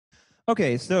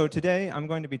Okay, so today I'm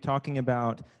going to be talking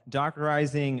about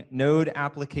Dockerizing node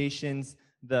applications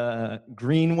the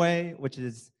green way, which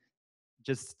is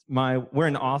just we're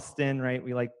in Austin, right?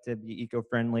 We like to be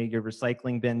eco-friendly. Your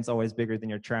recycling bin's always bigger than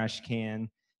your trash can,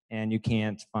 and you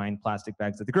can't find plastic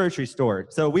bags at the grocery store.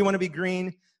 So we want to be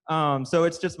green. So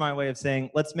it's just my way of saying,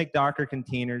 let's make Docker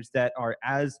containers that are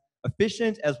as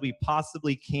efficient as we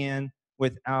possibly can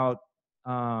without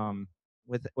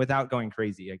going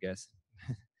crazy, I guess.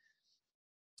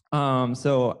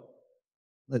 So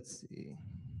let's see.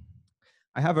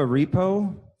 I have a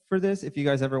repo for this if you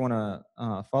guys ever want to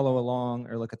follow along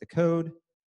or look at the code.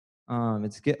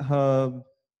 It's GitHub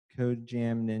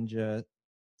codejam ninja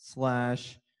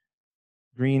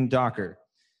 /green Docker.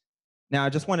 Now I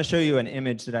just want to show you an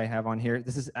image that I have on here.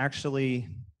 This is actually,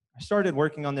 I started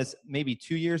working on this maybe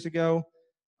 2 years ago.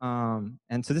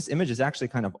 And so this image is actually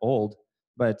kind of old,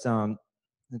 but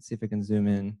let's see if I can zoom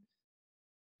in.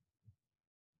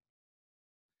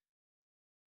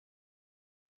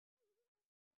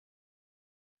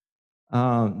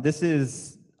 This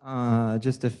is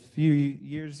just a few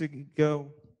years ago.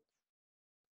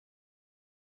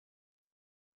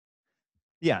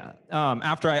 Yeah,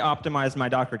 after I optimized my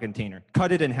Docker container,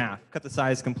 cut it in half, cut the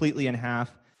size completely in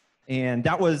half. And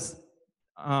that was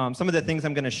some of the things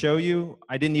I'm going to show you,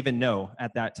 I didn't even know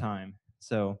at that time.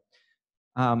 So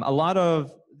a lot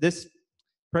of this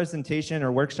presentation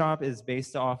or workshop is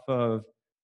based off of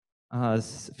a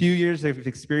few years of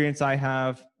experience I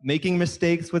have making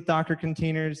mistakes with Docker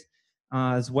containers,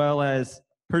 as well as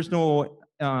personal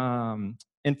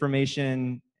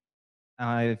information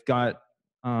I've got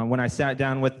when I sat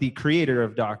down with the creator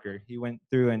of Docker. He went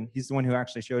through and he's the one who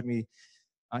actually showed me,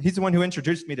 he's the one who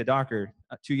introduced me to Docker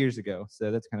 2 years ago. So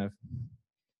that's kind of,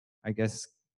 I guess,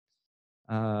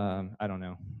 I don't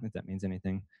know if that means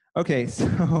anything. Okay,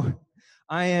 so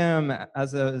I am,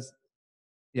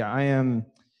 I am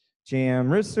Guillaume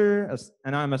Risser,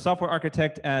 and I'm a software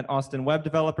architect at Austin Web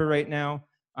Developer right now.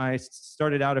 I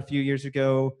started out a few years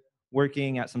ago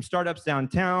working at some startups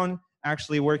downtown,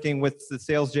 actually working with the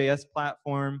Sales.js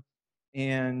platform,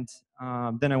 and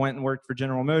then I went and worked for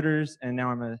General Motors, and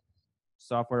now I'm a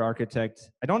software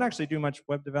architect. I don't actually do much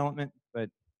web development, but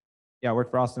yeah, I work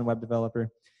for Austin Web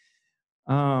Developer.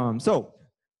 So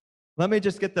let me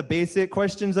just get the basic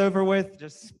questions over with,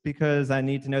 just because I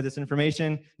need to know this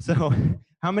information. So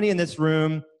how many in this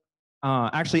room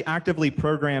actually actively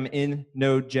program in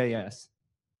Node.js?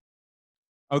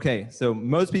 Okay, so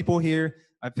most people here,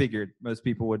 I figured most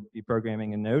people would be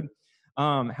programming in Node.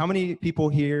 How many people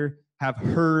here have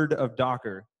heard of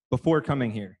Docker before coming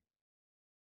here?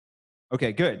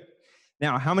 Okay, good.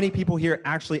 Now, how many people here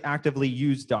actually actively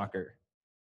use Docker?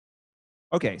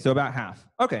 Okay, so about half.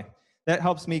 Okay, that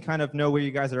helps me kind of know where you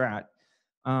guys are at.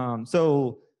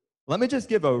 So let me just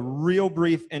give a real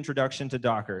brief introduction to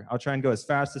Docker. I'll try and go as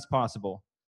fast as possible.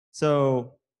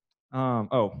 So,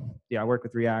 oh, yeah, I work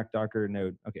with React, Docker,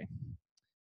 Node. Okay.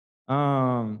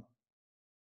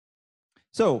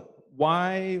 So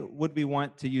why would we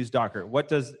want to use Docker? What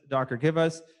does Docker give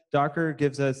us? Docker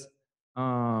gives us,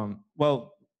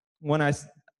 well, when I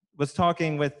was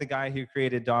talking with the guy who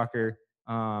created Docker,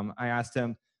 I asked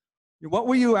him, what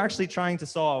were you actually trying to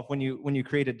solve when you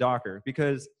created Docker?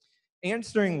 Because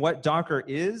answering what Docker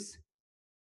is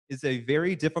a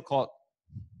very difficult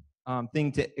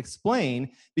thing to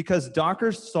explain, because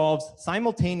Docker solves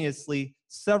simultaneously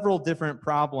several different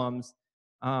problems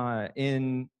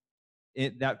in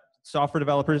that software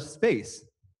developers face.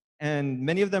 And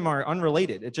many of them are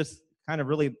unrelated. It just kind of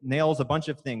really nails a bunch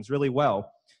of things really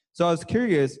well. So I was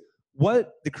curious,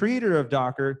 what the creator of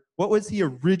Docker, what was he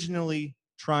originally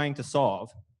trying to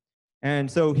solve?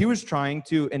 And so he was trying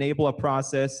to enable a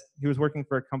process. He was working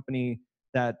for a company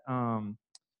that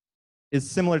is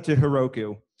similar to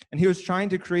Heroku. And he was trying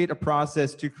to create a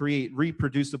process to create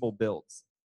reproducible builds.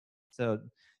 So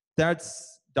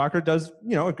Docker does,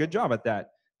 a good job at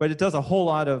that. But it does a whole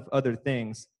lot of other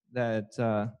things that,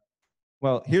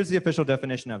 well, here's the official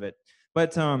definition of it.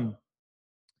 But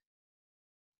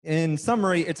in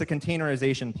summary, it's a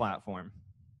containerization platform.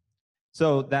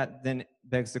 So that then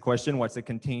begs the question, what's a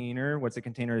container? What's a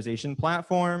containerization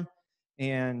platform?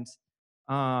 And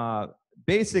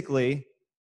basically,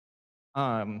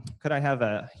 could I have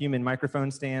a human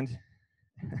microphone stand?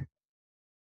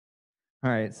 All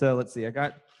right, so let's see.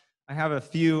 I have a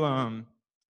few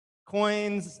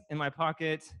coins in my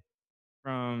pocket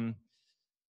from,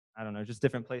 I don't know, just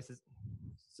different places,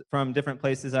 from different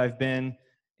places I've been.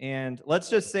 And let's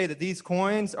just say that these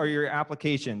coins are your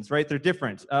applications, right? They're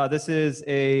different. This is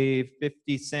a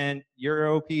 50-cent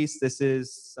euro piece. This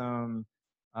is some,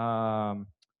 I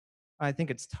I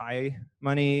think it's Thai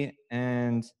money,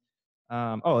 and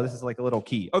oh, this is like a little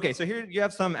key. Okay, so here you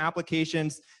have some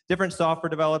applications. Different software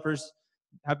developers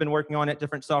have been working on it.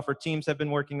 Different software teams have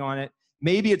been working on it.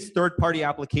 Maybe it's third-party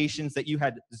applications that you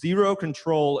had zero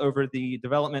control over the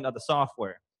development of the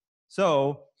software.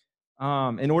 So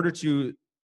in order to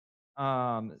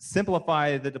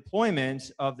simplify the deployment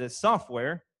of this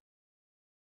software,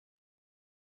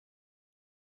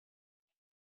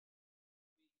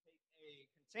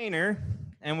 container,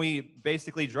 and we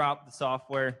basically drop the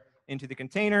software into the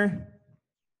container.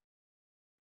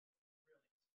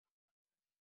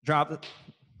 That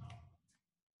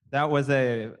was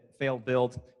a failed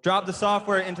build. Drop the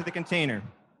software into the container.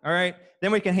 All right.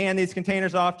 Then we can hand these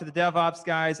containers off to the DevOps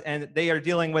guys, and they are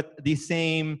dealing with the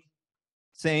same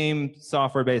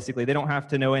software basically. They don't have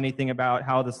to know anything about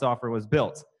how the software was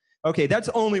built. Okay, that's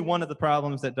only one of the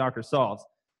problems that Docker solves.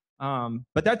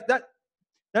 But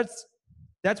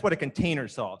that's what a container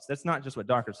solves. That's not just what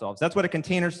Docker solves. That's what a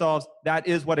container solves. That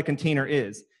is what a container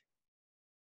is.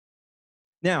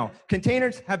 Now,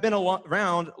 containers have been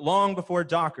around long before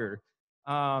Docker.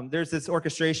 There's this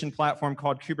orchestration platform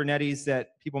called Kubernetes that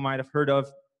people might have heard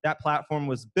of. That platform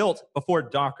was built before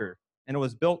Docker, and it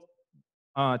was built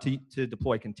to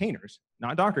deploy containers,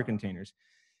 not Docker containers.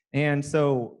 And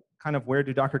so kind of where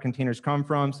do Docker containers come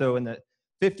from? So in the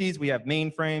 50s, we have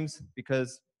mainframes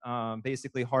because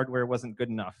basically hardware wasn't good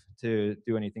enough to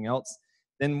do anything else.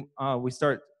 Then we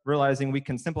start realizing we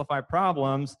can simplify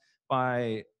problems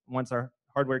by, once our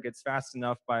hardware gets fast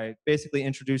enough, by basically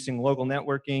introducing local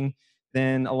networking.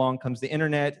 Then along comes the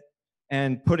internet,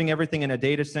 and putting everything in a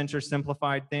data center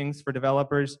simplified things for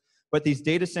developers. But these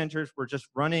data centers were just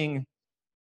running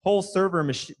whole server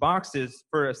boxes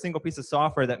for a single piece of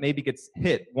software that maybe gets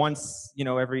hit once,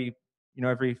 every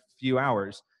few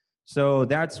hours. So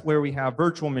that's where we have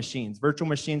virtual machines. Virtual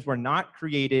machines were not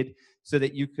created so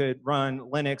that you could run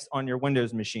Linux on your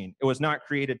Windows machine. It was not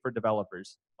created for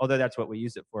developers, although that's what we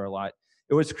use it for a lot.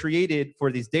 It was created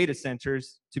for these data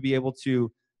centers to be able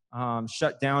to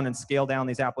shut down and scale down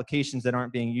these applications that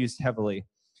aren't being used heavily.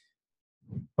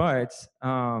 But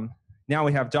now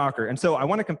we have Docker. And so I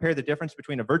want to compare the difference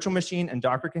between a virtual machine and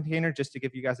Docker container just to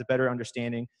give you guys a better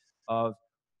understanding of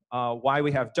why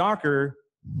we have Docker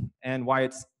and why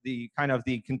it's the kind of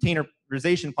the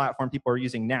containerization platform people are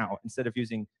using now instead of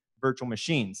using virtual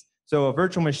machines. So a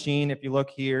virtual machine, if you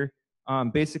look here,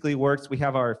 basically works. We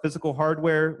have our physical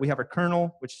hardware. We have a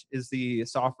kernel, which is the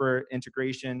software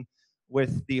integration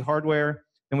with the hardware.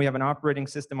 Then we have an operating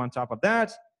system on top of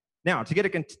that. Now, to get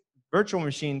a virtual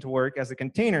machine to work as a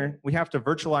container, we have to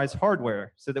virtualize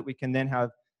hardware so that we can then have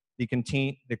the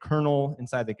kernel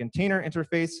inside the container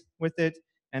interface with it,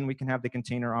 and we can have the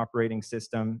container operating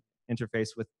system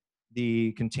interface with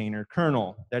the container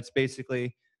kernel. That's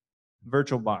basically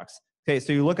VirtualBox. Okay,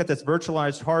 so you look at this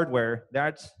virtualized hardware,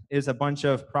 that is a bunch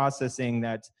of processing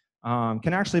that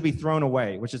can actually be thrown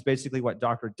away, which is basically what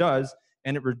Docker does,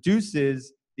 and it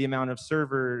reduces the amount of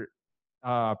server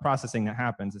processing that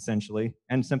happens essentially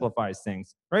and simplifies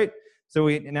things, right? So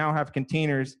we now have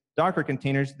containers, Docker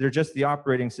containers, they're just the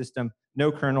operating system,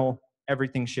 no kernel,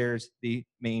 everything shares the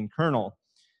main kernel.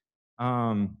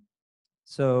 Yeah,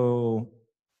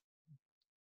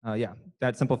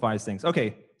 that simplifies things.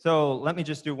 Okay, so let me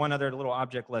just do one other little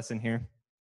object lesson here.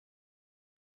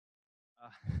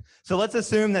 So let's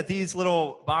assume that these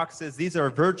little boxes, these are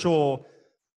virtual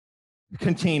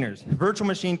containers, virtual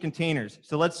machine containers.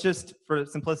 So let's just, for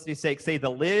simplicity's sake, say the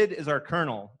lid is our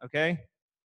kernel, okay?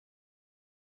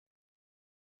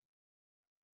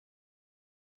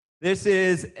 This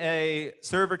is a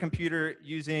server computer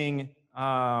using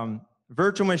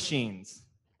virtual machines,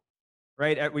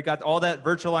 right? We got all that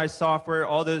virtualized software,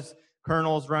 all those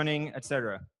kernels running,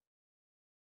 etc.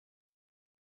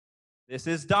 This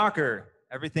is Docker.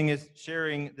 Everything is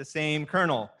sharing the same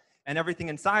kernel, and everything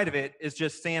inside of it is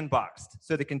just sandboxed.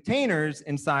 So the containers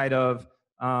inside of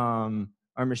our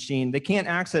machine, they can't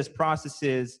access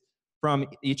processes from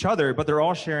each other, but they're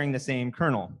all sharing the same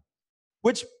kernel,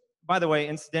 which, by the way,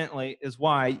 incidentally, is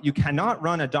why you cannot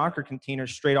run a Docker container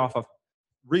straight off of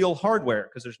real hardware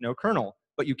because there's no kernel,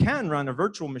 but you can run a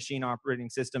virtual machine operating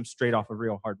system straight off of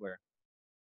real hardware.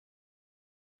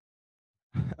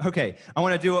 Okay, I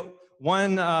want to do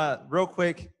one real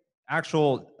quick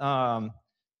actual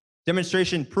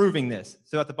demonstration proving this.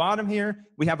 So at the bottom here,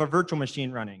 we have a virtual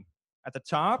machine running. At the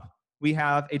top, we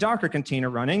have a Docker container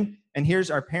running, and here's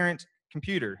our parent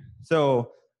computer.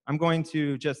 So I'm going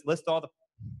to just list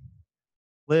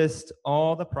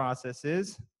all the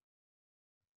processes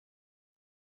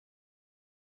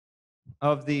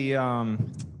of the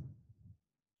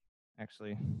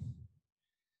actually.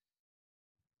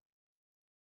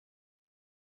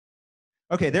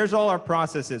 Okay, there's all our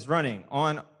processes running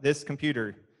on this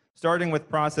computer, starting with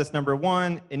process number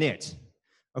 1, init.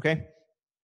 Okay?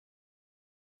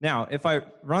 Now, if I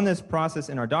run this process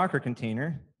in our Docker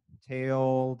container,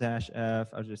 tail-f,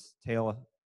 I'll just tail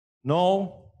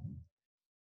null,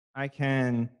 I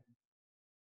can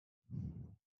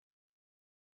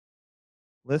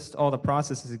list all the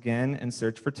processes again and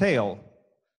search for tail.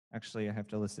 Actually, I have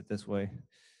to list it this way.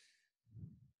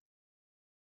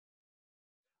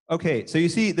 Okay, so you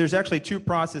see there's actually 2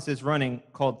 processes running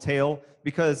called tail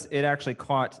because it actually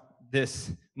caught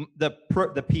this,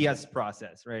 the PS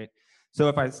process, right? So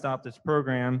if I stop this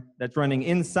program that's running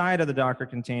inside of the Docker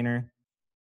container,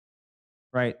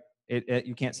 right,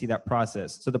 you can't see that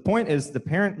process. So the point is the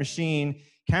parent machine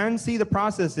can see the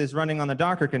processes running on the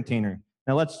Docker container.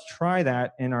 Now let's try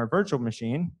that in our virtual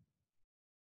machine.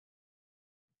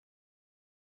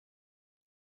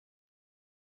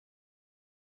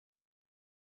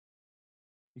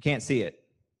 You can't see it.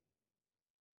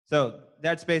 So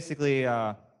that's basically,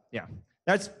 yeah,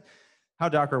 that's how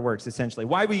Docker works, essentially.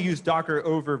 Why we use Docker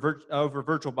over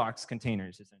VirtualBox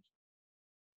containers, essentially.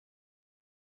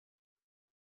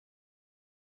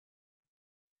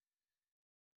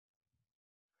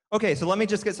 Okay, so let me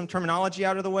just get some terminology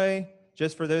out of the way,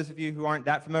 just for those of you who aren't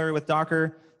that familiar with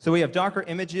Docker. So we have Docker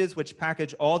images, which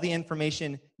package all the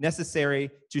information necessary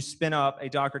to spin up a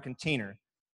Docker container.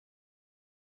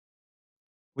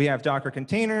 We have Docker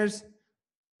containers,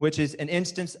 which is an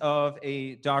instance of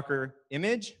a Docker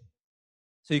image.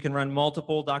 So you can run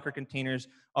multiple Docker containers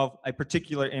of a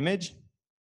particular image.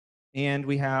 And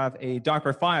we have a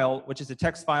Docker file, which is a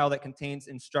text file that contains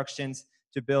instructions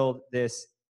to build this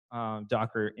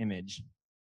Docker image.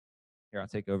 Here, I'll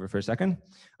take over for a second.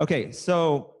 Okay,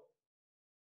 so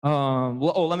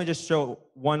let me just show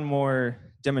one more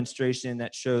demonstration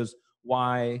that shows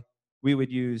why we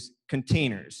would use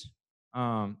containers.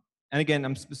 And again,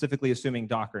 I'm specifically assuming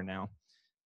Docker now.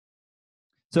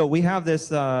 So we have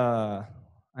this, I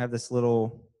have this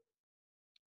little,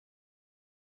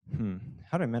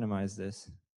 how do I minimize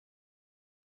this?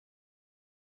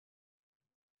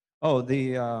 Oh,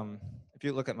 if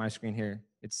you look at my screen here,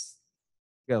 you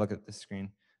gotta look at this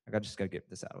screen. I just gotta get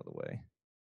this out of the way.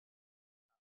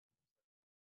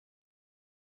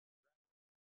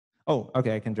 Oh,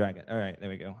 okay, I can drag it. All right, there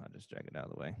we go. I'll just drag it out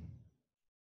of the way.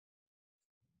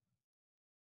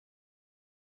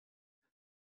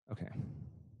 Okay.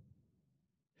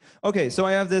 Okay, so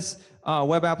I have this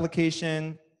web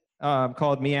application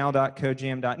called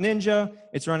meow.codejam.ninja.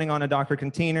 It's running on a Docker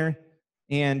container.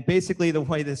 And basically the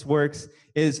way this works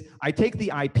is I take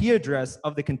the IP address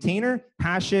of the container,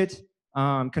 hash it,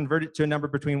 convert it to a number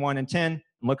between 1 and 10, and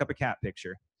look up a cat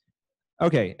picture.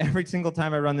 Okay, every single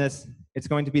time I run this, it's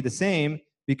going to be the same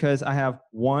because I have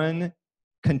one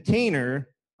container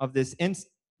of this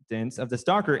instance of this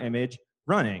Docker image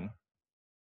running.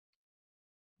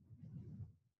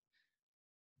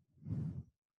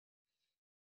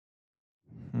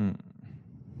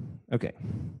 Okay.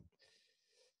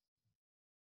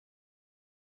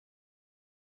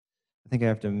 I think I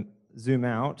have to zoom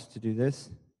out to do this.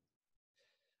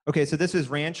 Okay, so this is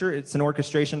Rancher. It's an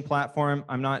orchestration platform.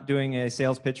 I'm not doing a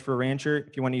sales pitch for Rancher.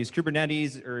 If you want to use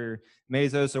Kubernetes or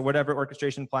Mesos or whatever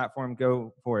orchestration platform,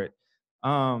 go for it.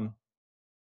 Here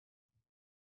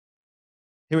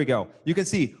we go. You can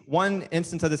see one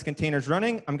instance of this container is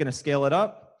running. I'm going to scale it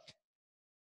up.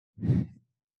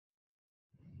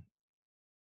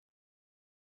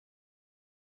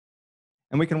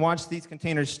 And we can watch these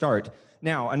containers start.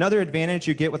 Now, another advantage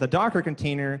you get with a Docker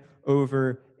container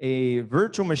over a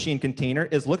virtual machine container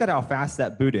is look at how fast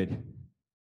that booted.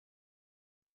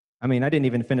 I mean, I didn't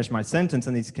even finish my sentence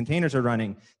and these containers are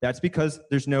running. That's because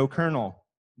there's no kernel.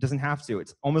 It doesn't have to.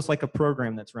 It's almost like a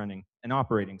program that's running, an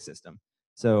operating system.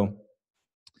 So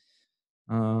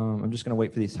I'm just going to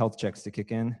wait for these health checks to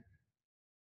kick in.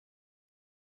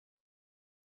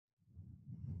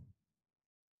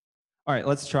 All right,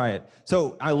 let's try it.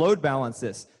 So I load balance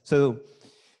this. So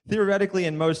theoretically,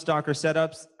 in most Docker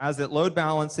setups, as it load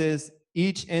balances,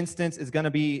 each instance is going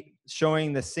to be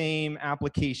showing the same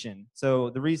application. So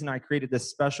the reason I created this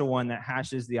special one that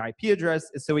hashes the IP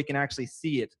address is so we can actually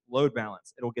see it load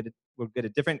balance. We'll get a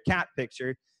different cat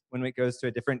picture when it goes to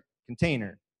a different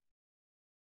container.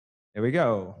 There we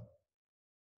go.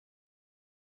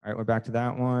 All right, we're back to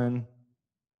that one.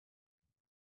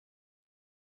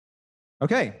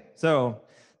 Okay, so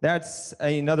that's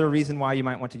another reason why you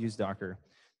might want to use Docker.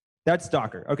 That's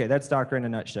Docker. Okay, that's Docker in a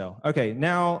nutshell. Okay,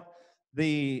 now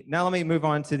let me move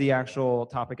on to the actual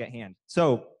topic at hand.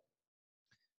 So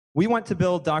we want to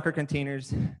build Docker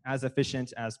containers as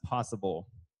efficient as possible.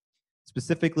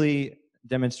 Specifically,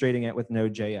 demonstrating it with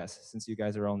Node.js, since you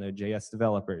guys are all Node.js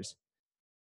developers.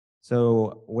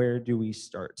 So where do we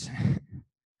start?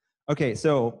 Okay,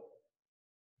 so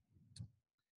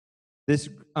this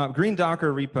green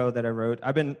Docker repo that I wrote,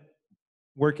 I've been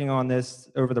working on this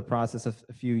over the process of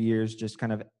a few years, just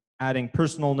kind of adding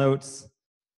personal notes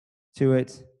to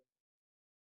it.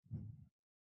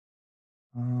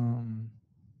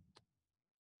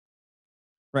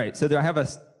 Right, so there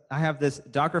I have this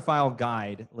Dockerfile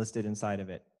guide listed inside of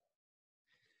it.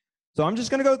 So I'm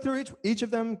just going to go through each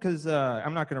of them because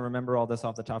I'm not going to remember all this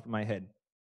off the top of my head.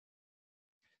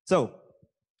 So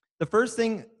the first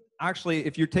thing, actually,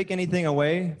 if you take anything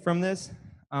away from this,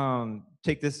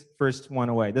 take this first one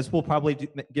away. This will probably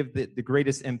give the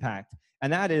greatest impact.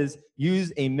 And that is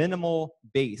use a minimal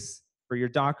base for your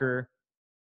Docker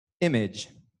image.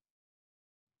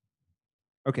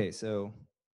 Okay, so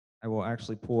I will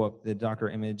actually pull up the Docker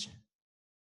image.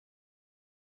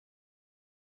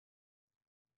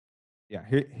 Yeah,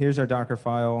 here's our Docker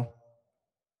file.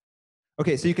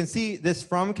 Okay, so you can see this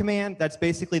from command. That's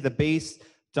basically the base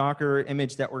Docker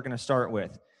image that we're going to start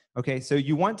with. Okay, so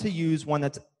you want to use one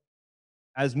that's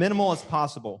as minimal as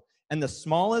possible. And the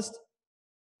smallest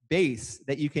base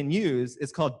that you can use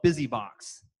is called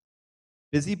BusyBox.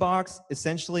 BusyBox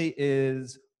essentially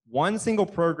is one single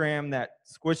program that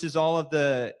squishes all of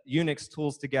the Unix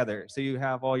tools together. So you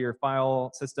have all your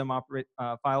file system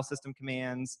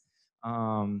commands,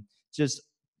 just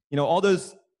all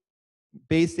those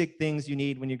basic things you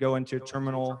need when you go into a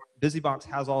terminal. BusyBox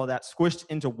has all of that squished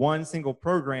into one single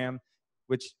program,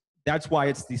 which that's why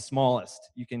it's the smallest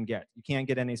you can get. You can't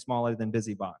get any smaller than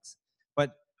BusyBox.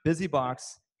 But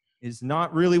BusyBox is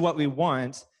not really what we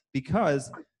want because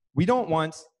we don't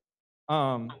want,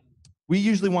 we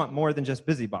usually want more than just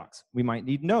BusyBox. We might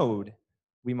need Node.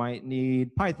 We might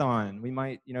need Python. We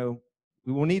might,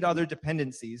 we will need other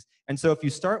dependencies. And so if you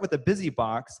start with a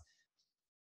BusyBox,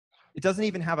 it doesn't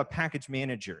even have a package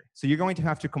manager. So you're going to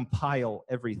have to compile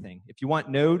everything. If you want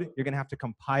Node, you're going to have to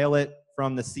compile it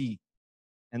from the C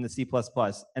and the C++.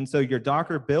 And so your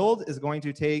Docker build is going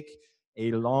to take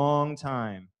a long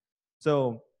time.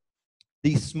 So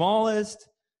the smallest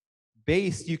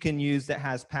base you can use that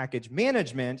has package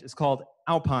management is called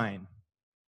Alpine.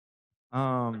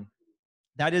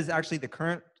 That is actually the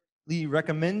currently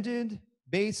recommended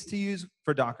base to use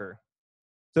for Docker.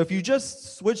 So if you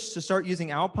just switch to start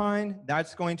using Alpine,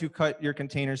 that's going to cut your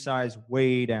container size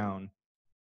way down.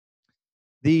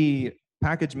 The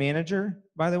package manager,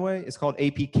 by the way, is called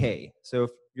APK. So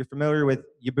if you're familiar with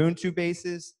Ubuntu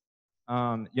bases,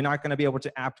 you're not going to be able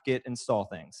to apt-get install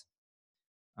things.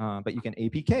 But you can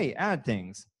APK, add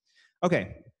things.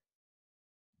 Okay.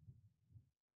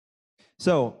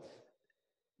 So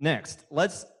next,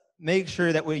 let's make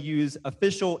sure that we use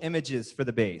official images for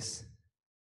the base.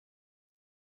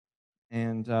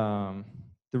 And the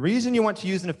reason you want to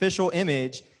use an official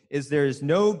image is there's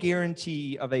no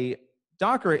guarantee of a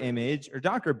Docker image or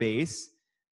Docker base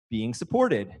being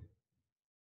supported.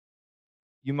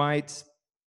 You might,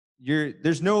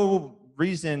 there's no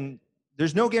reason,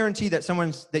 there's no guarantee that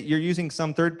that you're using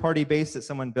some third-party base that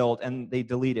someone built and they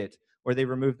delete it, or they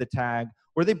remove the tag,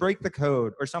 or they break the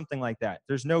code, or something like that.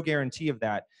 There's no guarantee of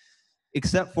that,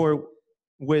 except for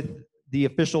with the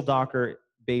official Docker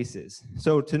bases.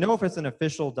 So to know if it's an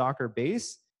official Docker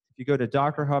base, if you go to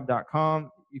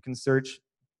dockerhub.com, you can search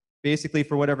basically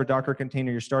for whatever Docker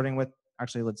container you're starting with.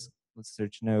 Actually, let's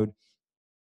search Node.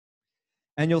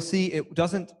 And you'll see it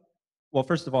doesn't, well,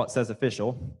 first of all, it says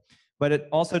official, but it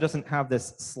also doesn't have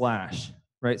this slash,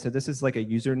 right? So this is like a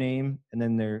username and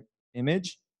then their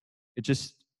image.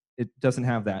 It doesn't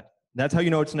have that. That's how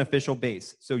you know it's an official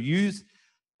base. So use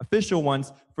official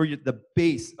ones for the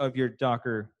base of your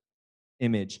Docker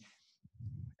image,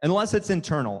 unless it's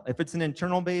internal. If it's an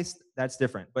internal base, that's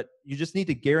different. But you just need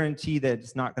to guarantee that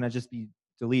it's not going to just be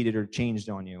deleted or changed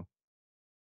on you.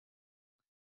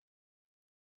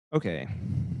 Okay.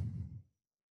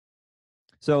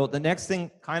 So the next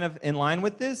thing kind of in line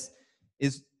with this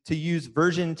is to use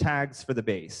version tags for the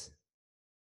base.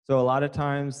 So a lot of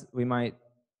times we might,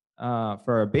 for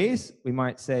our base, we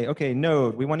might say, okay,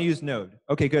 Node, we want to use Node.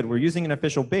 Okay, good, we're using an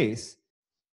official base,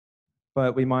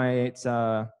 but we might,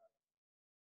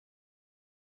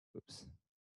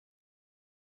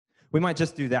 we might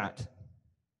just do that.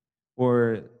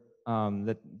 Or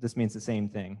this means the same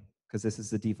thing, because this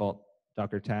is the default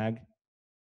Docker tag.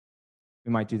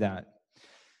 We might do that.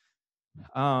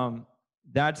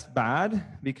 That's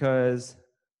bad, because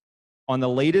on the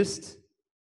latest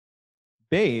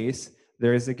base,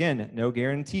 there is, again, no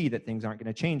guarantee that things aren't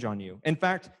going to change on you. In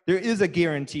fact, there is a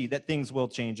guarantee that things will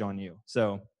change on you.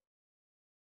 So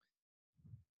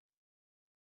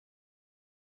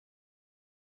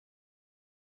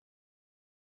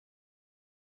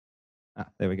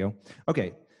There we go.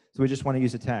 Okay, so we just want to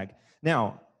use a tag.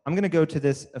 Now, I'm going to go to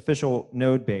this official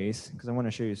node base because I want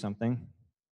to show you something.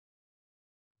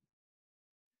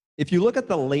 If you look at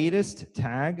the latest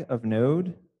tag of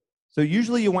node, so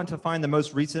usually you want to find the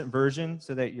most recent version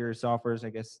so that your software is, I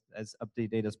guess, as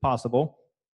up-to-date as possible,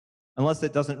 unless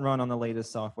it doesn't run on the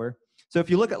latest software. So if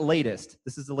you look at latest,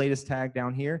 this is the latest tag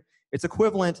down here. It's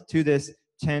equivalent to this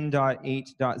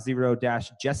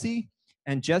 10.8.0-Jessie,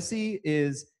 and Jessie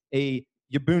is a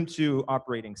Ubuntu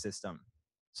operating system.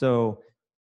 So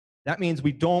that means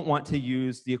we don't want to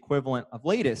use the equivalent of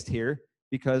latest here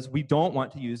because we don't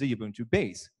want to use a Ubuntu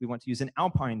base. We want to use an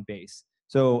Alpine base.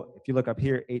 So if you look up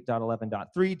here,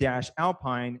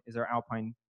 8.11.3-Alpine is our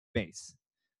Alpine base.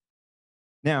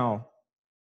 Now,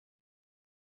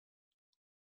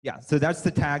 yeah, so that's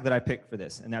the tag that I picked for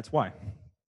this, and that's why.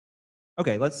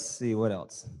 Okay, let's see what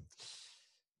else.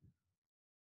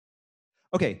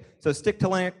 Okay, so stick to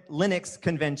Linux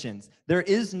conventions. There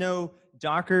is no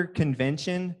Docker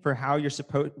convention for how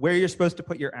where you're supposed to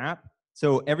put your app.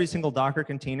 So every single Docker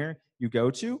container you go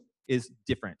to is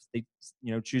different. They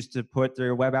choose to put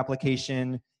their web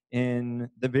application in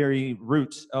the very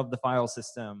root of the file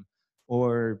system,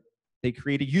 or they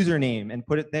create a username and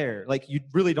put it there. Like, you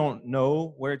really don't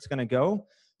know where it's going to go.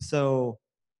 So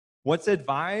what's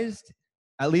advised,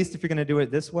 at least if you're going to do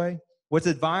it this way, what's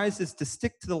advised is to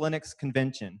stick to the Linux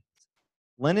convention.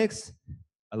 Linux,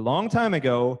 a long time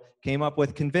ago, came up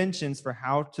with conventions for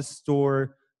how to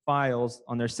store files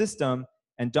on their system,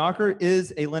 and Docker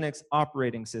is a Linux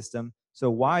operating system,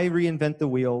 so why reinvent the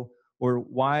wheel, or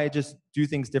why just do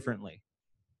things differently?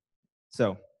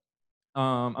 So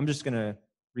I'm just going to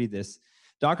read this.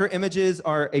 Docker images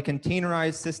are a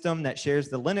containerized system that shares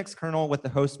the Linux kernel with the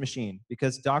host machine.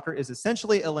 Because Docker is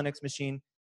essentially a Linux machine,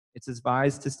 it's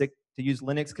advised to use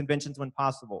Linux conventions when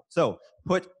possible. So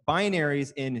put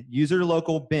binaries in user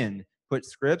local bin, put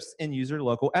scripts in user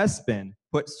local sbin,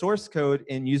 put source code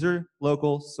in user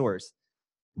local source,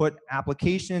 put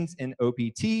applications in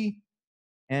OPT,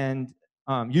 and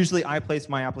usually I place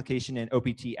my application in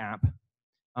OPT app.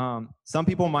 Some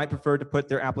people might prefer to put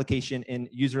their application in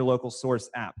user local source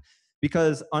app,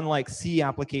 because unlike C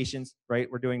applications,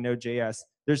 right, we're doing Node.js,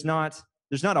 there's not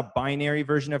a binary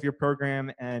version of your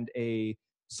program and a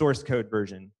source code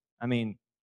version. I mean,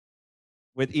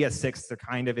 with ES6 there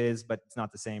kind of is, but it's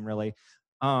not the same really.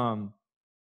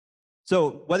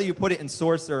 So whether you put it in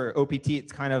source or OPT,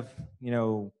 it's kind of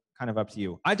up to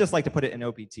you. I just like to put it in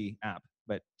OPT app,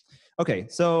 but okay,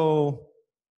 so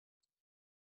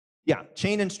yeah,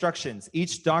 chain instructions.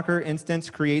 Each Docker instance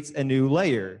creates a new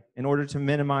layer. In order to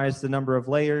minimize the number of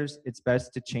layers, it's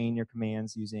best to chain your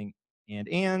commands using and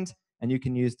you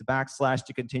can use the /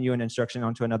 to continue an instruction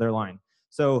onto another line.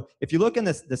 So if you look in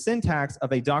the syntax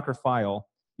of a Docker file,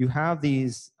 you have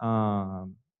these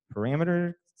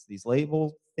parameters, these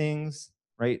label things,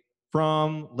 right?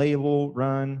 From, label,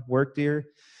 run, workdir.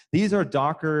 These are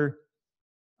Docker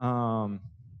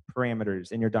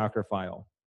parameters in your Docker file.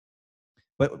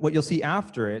 But what you'll see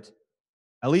after it,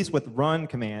 at least with run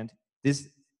command, this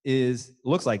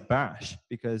looks like bash,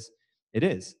 because it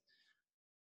is.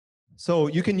 So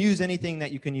you can use anything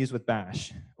that you can use with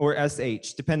bash or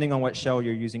sh, depending on what shell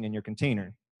you're using in your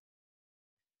container.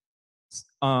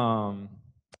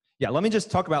 Yeah, let me just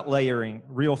talk about layering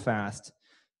real fast.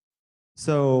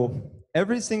 So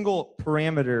every single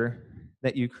parameter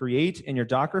that you create in your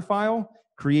Docker file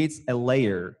creates a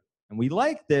layer. And we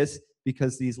like this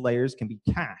because these layers can be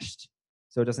cached.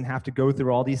 So it doesn't have to go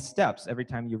through all these steps every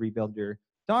time you rebuild your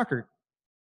Docker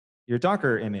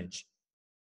image.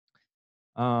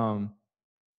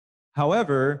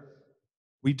 However,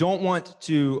 we don't want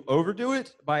to overdo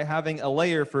it by having a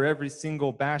layer for every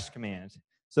single bash command.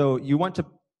 So you want to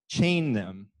chain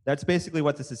them. That's basically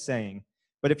what this is saying.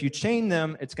 But if you chain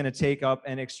them, it's going to take up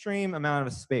an extreme amount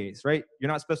of space, right?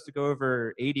 You're not supposed to go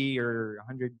over 80 or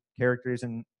 100 characters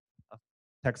in a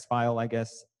text file, I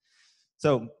guess.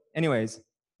 So anyways,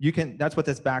 that's what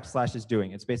this / is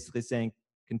doing. It's basically saying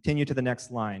continue to the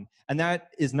next line. And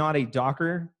that is not a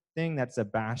Docker thing, that's a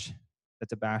bash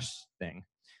thing.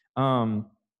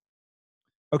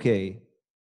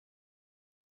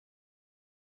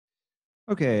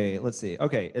 Okay, let's see.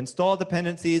 Okay, install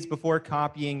dependencies before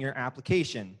copying your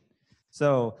application.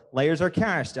 So layers are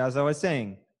cached, as I was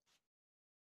saying,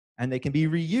 and they can be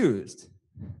reused.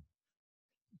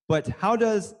 But how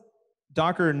does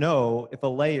Docker know if a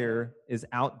layer is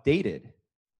outdated?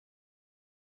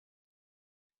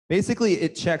 Basically,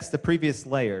 it checks the previous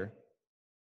layer.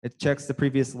 It checks the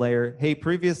previous layer. Hey,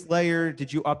 previous layer,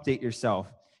 did you update yourself?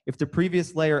 If the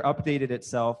previous layer updated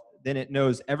itself, then it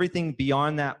knows everything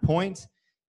beyond that point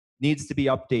needs to be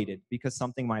updated because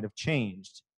something might have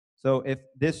changed. So if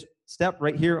this step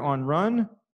right here on run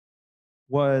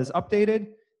was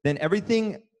updated, then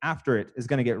everything after it is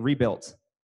going to get rebuilt.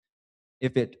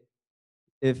 If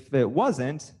it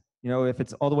wasn't, if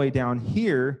it's all the way down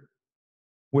here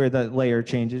where the layer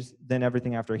changes, then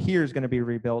everything after here is going to be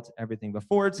rebuilt. Everything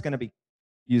before it's going to be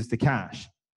used to cache.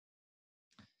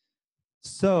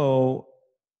 So,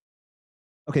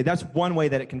 okay, that's one way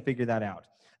that it can figure that out.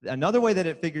 Another way that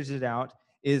it figures it out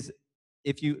is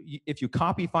if you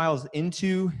copy files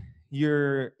into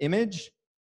your image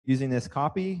using this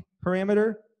copy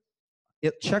parameter,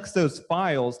 it checks those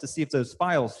files to see if those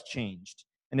files changed.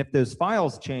 And if those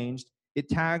files changed, it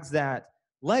tags that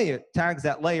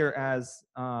layer as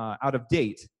out of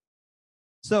date.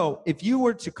 So if you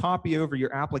were to copy over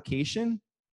your application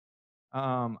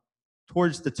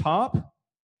towards the top,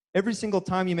 every single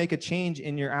time you make a change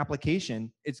in your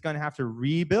application, it's going to have to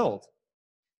rebuild.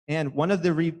 And one of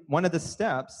the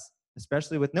steps,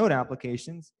 especially with Node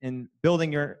applications, in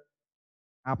building your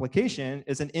application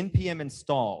is an npm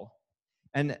install.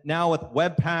 And now with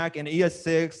Webpack and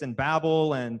ES6 and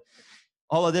Babel and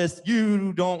all of this,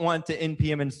 you don't want to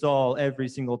npm install every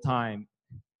single time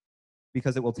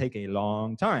because it will take a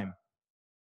long time.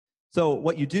 So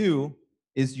what you do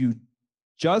is you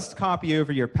just copy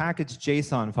over your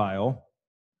package.json file.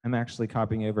 I'm actually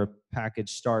copying over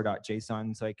package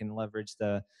star.json so I can leverage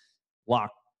the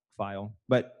lock file.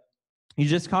 But you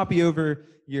just copy over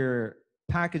your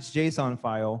package.json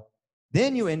file,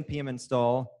 then you npm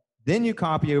install, then you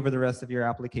copy over the rest of your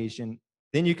application,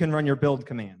 then you can run your build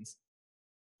commands.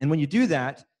 And when you do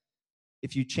that,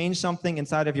 if you change something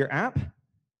inside of your app,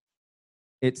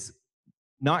 it's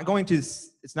not going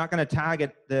to tag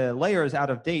it, the layer is out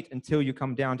of date until you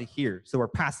come down to here. So we're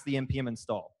past the npm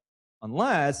install.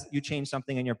 Unless you change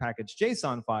something in your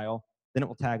package.json file, then it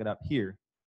will tag it up here.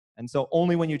 And so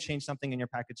only when you change something in your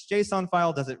package.json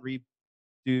file does it redo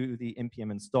the npm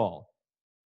install.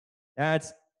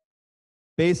 That's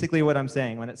basically what I'm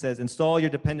saying when it says install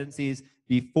your dependencies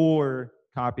before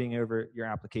copying over your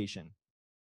application.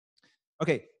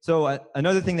 Okay, so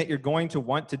another thing that you're going to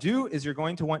want to do is you're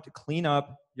going to want to clean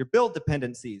up your build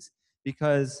dependencies,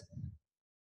 because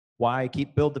why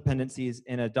keep build dependencies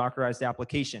in a Dockerized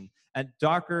application? A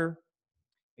Docker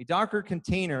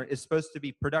container is supposed to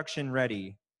be production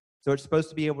ready. So it's supposed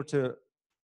to be able to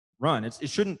run. It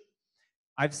shouldn't.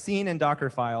 I've seen in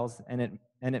Dockerfiles, and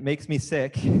it makes me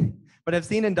sick, but I've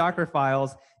seen in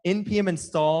Dockerfiles npm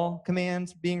install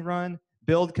commands being run,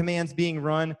 build commands being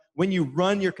run when you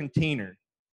run your container.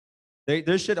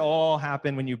 This should all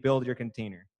happen when you build your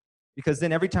container, because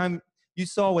then every time you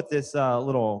saw with this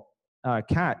little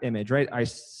cat image, right? I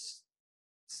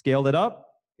scaled it up.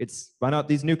 It's spun out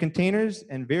these new containers,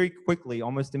 and very quickly,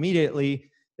 almost immediately,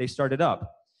 they started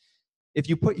up. If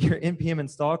you put your npm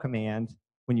install command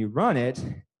when you run it,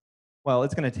 well,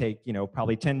 it's going to take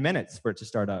probably 10 minutes for it to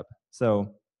start up.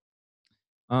 So,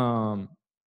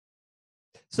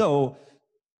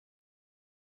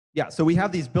 yeah, so we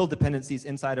have these build dependencies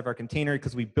inside of our container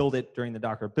because we build it during the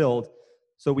Docker build.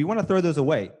 So we want to throw those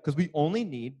away because we only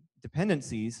need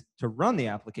dependencies to run the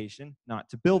application, not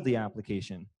to build the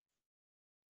application.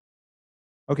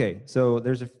 Okay, so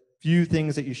there's a few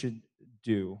things that you should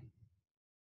do.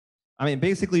 I mean,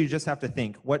 basically, you just have to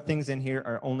think what things in here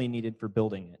are only needed for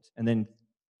building it, and then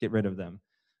get rid of them.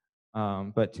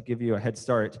 But to give you a head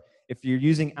start, if you're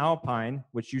using Alpine,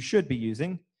 which you should be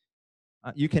using,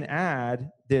 you can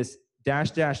add this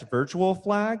 -- virtual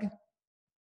flag,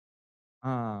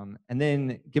 and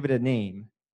then give it a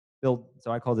name. Build.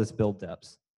 So I call this build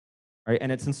deps. Right?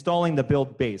 And it's installing the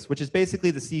build base, which is basically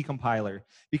the C compiler,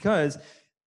 because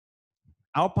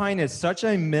Alpine is such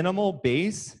a minimal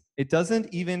base, it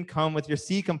doesn't even come with your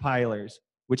C compilers,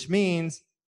 which means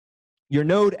your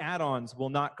Node add-ons will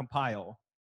not compile.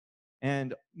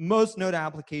 And most Node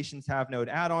applications have Node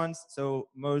add-ons, so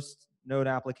most Node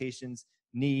applications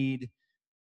need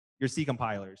your C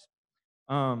compilers.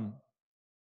 Yeah,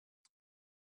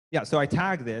 so I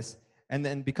tag this, and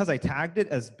then because I tagged it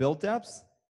as build deps,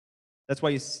 that's why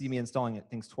you see me installing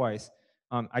things twice.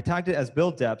 I tagged it as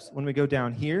build deps. When we go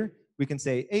down here, we can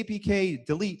say apk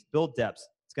delete build deps.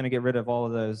 It's going to get rid of all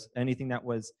of those, anything that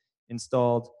was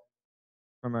installed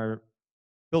from our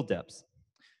build deps.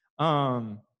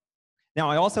 Now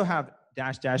I also have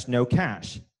 -- no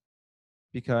cache,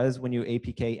 because when you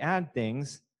apk add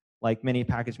things, like many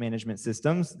package management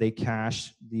systems, they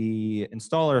cache the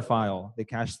installer file. They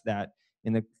cache that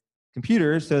in the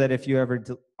computer so that if you ever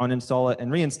uninstall it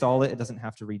and reinstall it, it doesn't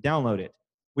have to re-download it.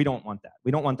 We don't want that.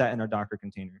 We don't want that in our Docker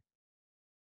container.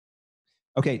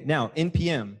 Okay, now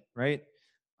npm, right?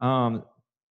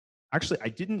 actually, I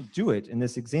didn't do it in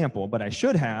this example, but I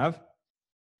should have.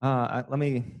 Let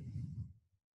me.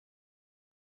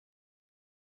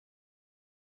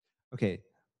 Okay,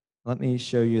 let me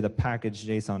show you the package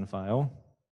JSON file.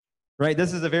 Right,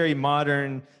 this is a very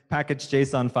modern package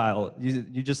JSON file.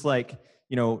 You just like,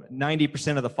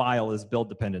 90% of the file is build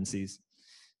dependencies.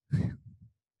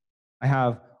 I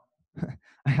have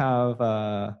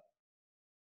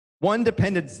one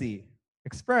dependency,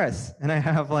 Express, and I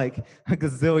have like a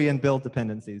gazillion build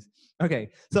dependencies. Okay,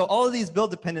 so all of these build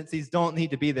dependencies don't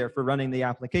need to be there for running the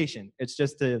application. It's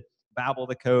just to babble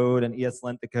the code and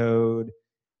ESLint the code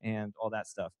and all that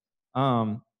stuff.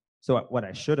 So what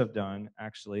I should have done,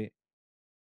 actually,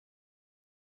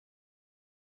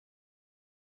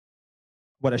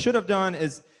 what I should have done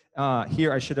is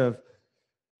here I should have,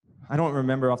 I don't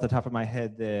remember off the top of my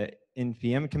head the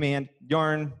npm command,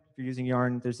 yarn. If you're using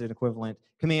yarn, there's an equivalent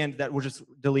command that will just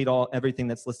delete everything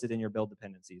that's listed in your build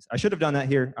dependencies. I should have done that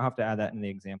here. I'll have to add that in the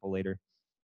example later.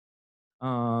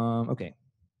 Okay.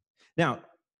 Now,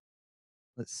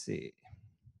 let's see.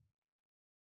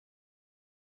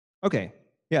 Okay.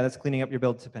 Yeah, that's cleaning up your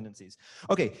build dependencies.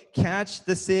 Okay, catch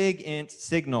the sig int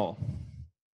signal.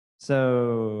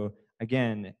 So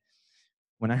again,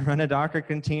 when I run a Docker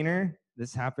container,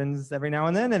 this happens every now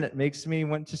and then, and it makes me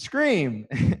want to scream.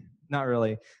 Not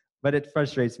really, but it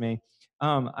frustrates me.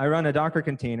 I run a Docker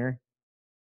container,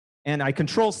 and I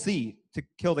control C to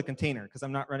kill the container because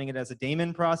I'm not running it as a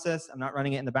daemon process. I'm not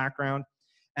running it in the background.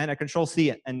 And I control C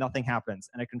it, and nothing happens.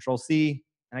 And I control C,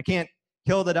 and I can't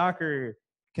kill the Docker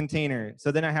container.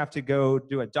 So then I have to go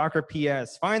do a Docker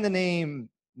PS, find the name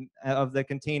of the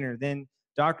container, then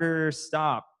Docker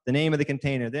stop, the name of the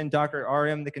container, then Docker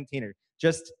rm the container,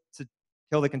 just to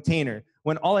kill the container,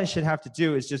 when all I should have to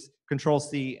do is just control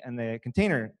C and the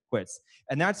container quits.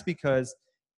 And that's because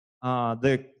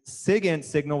the SIGINT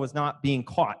signal was not being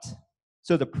caught.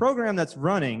 So the program that's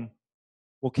running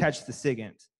will catch the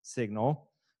SIGINT signal,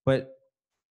 but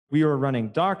we were running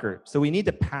Docker. So we need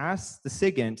to pass the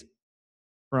SIGINT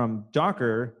from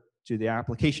Docker to the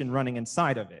application running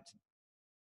inside of it.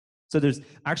 So there's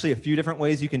actually a few different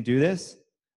ways you can do this.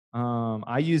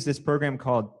 I use this program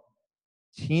called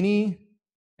Teeny,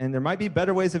 and there might be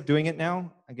better ways of doing it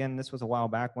now. Again, this was a while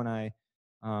back when I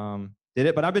did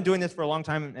it, but I've been doing this for a long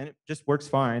time, and it just works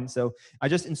fine. So I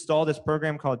just installed this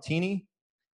program called Teeny.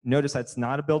 Notice that's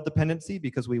not a build dependency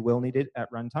because we will need it at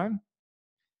runtime.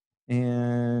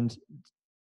 And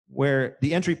where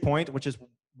the entry point, which is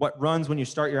what runs when you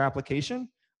start your application,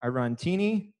 I run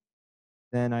Teeny,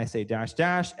 then I say dash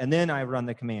dash, and then I run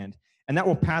the command. And that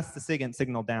will pass the SIGINT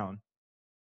signal down.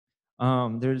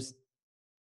 Man,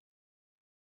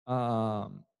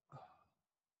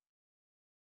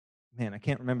 I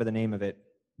can't remember the name of it.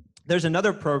 There's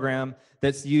another program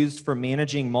that's used for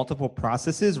managing multiple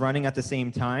processes running at the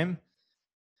same time.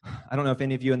 I don't know if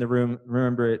any of you in the room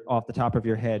remember it off the top of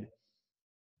your head.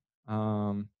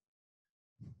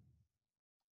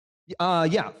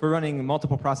 Yeah, for running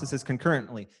multiple processes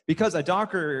concurrently. Because a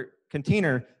Docker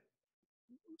container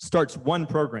starts one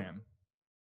program.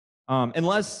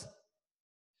 Unless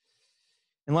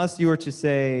you were to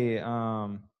say,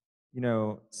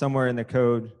 somewhere in the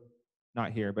code,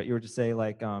 not here, but you were to say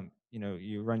like,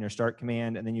 you run your start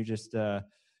command and then you just do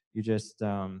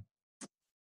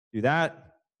that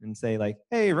and say like,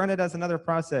 hey, run it as another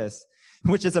process,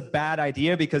 which is a bad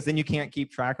idea because then you can't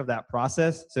keep track of that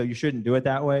process. So you shouldn't do it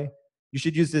that way. You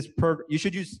should use you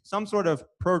should use some sort of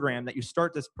program that you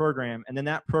start this program, and then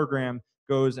that program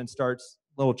goes and starts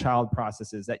little child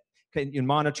processes that you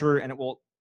monitor, and it will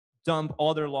dump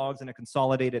all their logs in a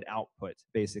consolidated output,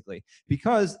 basically.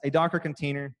 Because a Docker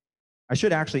container, I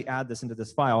should actually add this into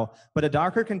this file, but a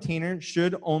Docker container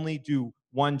should only do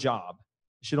one job.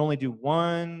 It should only do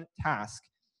one task.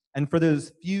 And for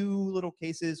those few little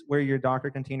cases where your Docker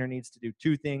container needs to do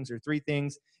 2 things or 3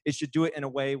 things, it should do it in a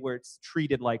way where it's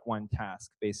treated like one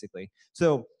task, basically.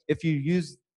 So if you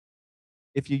use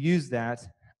that,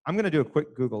 I'm going to do a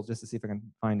quick Google just to see if I can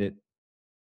find it.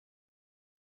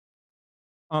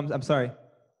 I'm sorry.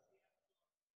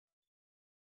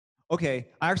 Okay,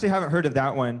 I actually haven't heard of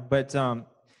that one, but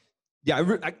yeah,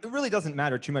 it really doesn't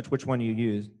matter too much which one you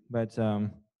use, but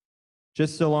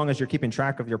just so long as you're keeping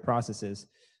track of your processes.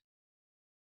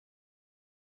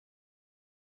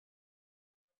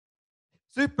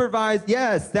 Supervised,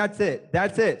 yes, that's it.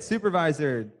 That's it,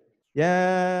 supervisor.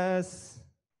 Yes,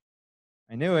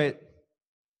 I knew it.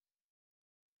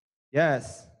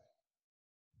 Yes.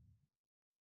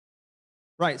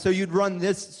 Right, so you'd run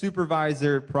this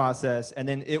supervisor process, and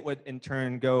then it would in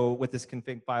turn go with this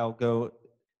config file,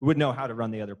 would know how to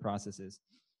run the other processes.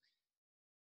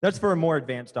 That's for a more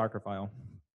advanced Docker file.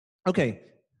 Okay.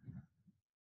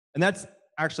 And that's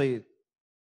actually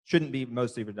shouldn't be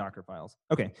most of your Docker files.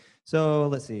 Okay, so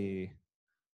let's see.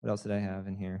 What else did I have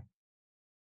in here?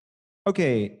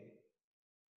 Okay.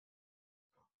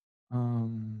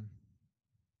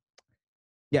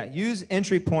 Yeah, use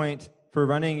entry point for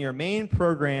running your main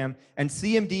program and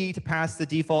CMD to pass the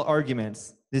default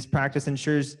arguments. This practice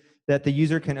ensures that the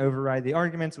user can override the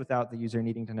arguments without the user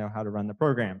needing to know how to run the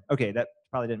program. Okay, that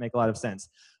probably didn't make a lot of sense.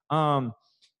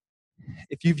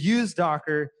 If you've used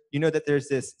Docker, you know that there's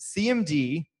this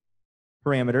CMD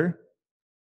parameter,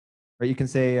 right? You can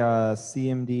say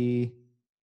CMD,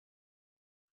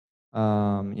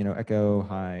 echo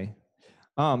hi.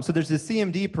 So there's this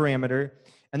CMD parameter,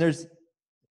 and there's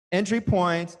entry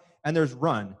point, and there's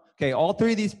run. Okay, all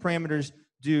three of these parameters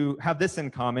have this in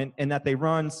common in that they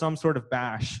run some sort of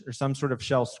bash or some sort of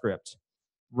shell script.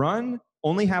 Run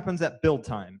only happens at build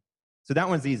time. So that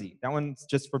one's easy. That one's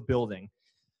just for building.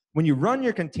 When you run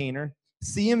your container,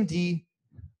 CMD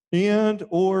and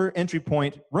or entry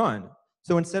point run.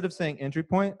 So instead of saying entry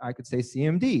point, I could say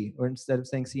CMD, or instead of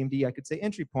saying CMD, I could say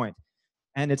entry point.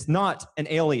 And it's not an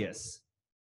alias.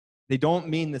 They don't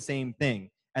mean the same thing.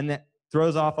 And that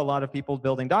throws off a lot of people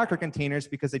building Docker containers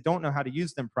because they don't know how to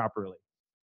use them properly.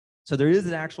 So there is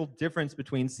an actual difference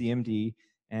between CMD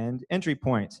and entry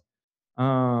point.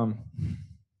 I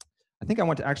think I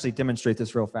want to actually demonstrate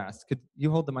this real fast. Could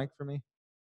you hold the mic for me?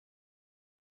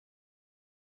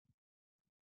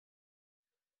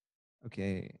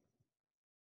 Okay.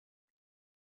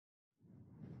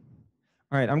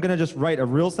 All right, I'm going to just write a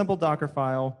real simple Docker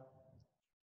file.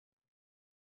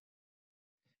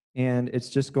 And it's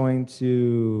just going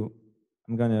to,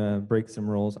 I'm going to break some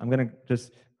rules. I'm going to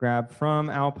just grab from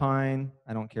Alpine,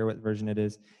 I don't care what version it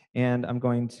is, and I'm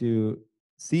going to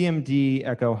CMD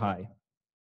echo hi.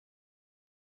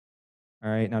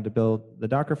 All right, now to build the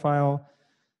Docker file,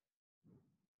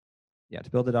 to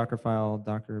build the Docker file,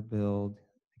 Docker build,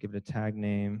 give it a tag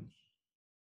name,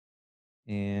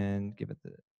 and give it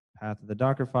the path of the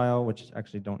Docker file, which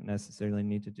actually don't necessarily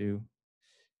need to do,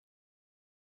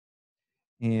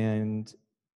 and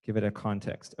give it a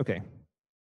context. Okay.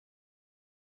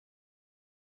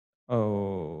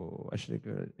 Oh, I should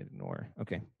have ignore.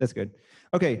 Okay, that's good.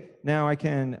 Okay, now I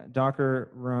can Docker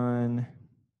run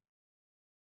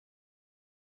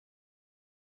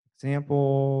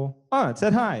example. Oh, it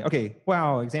said hi. Okay,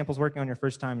 wow, examples working on your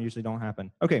first time usually don't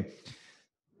happen. Okay.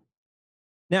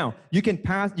 Now, you can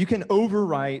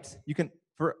overwrite,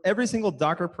 for every single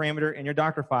Docker parameter in your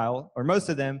Docker file, or most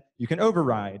of them, you can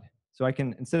override. So I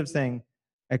can, instead of saying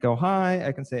echo hi,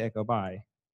 I can say echo bye.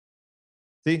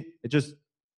 See, it just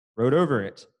wrote over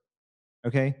it.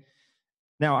 Okay.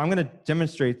 Now I'm going to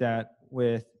demonstrate that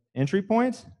with entry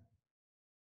point.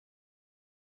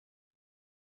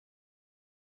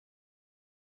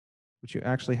 Which you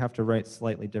actually have to write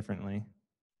slightly differently.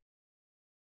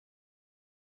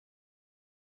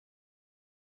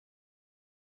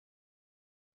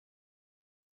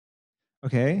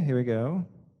 Okay, here we go.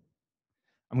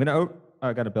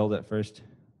 I got to build it first.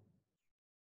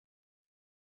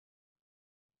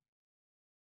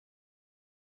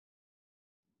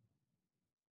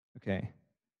 Okay.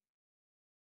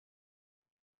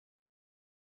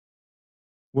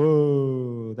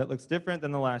 Whoa, that looks different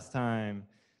than the last time.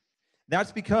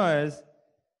 That's because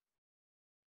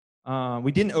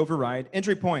we didn't override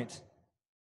entry point.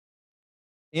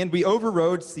 And we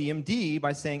overrode CMD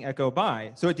by saying echo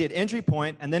bye. So it did entry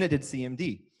point, and then it did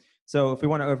CMD. So if we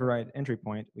want to override entry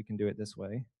point, we can do it this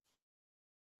way.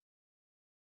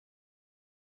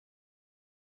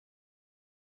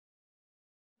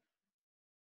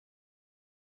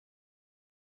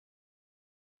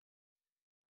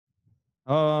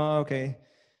 Oh, okay.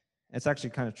 It's actually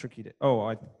kind of tricky to,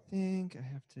 I think I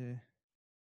have to.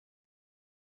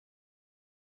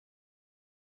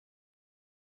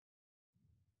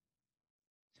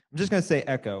 I'm just going to say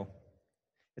echo.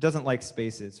 It doesn't like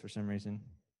spaces for some reason.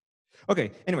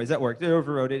 Okay, anyways, that worked. It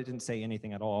overrode it. It didn't say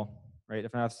anything at all, right?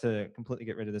 If I have to completely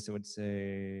get rid of this, it would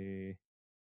say,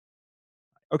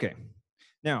 okay.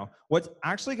 Now, what's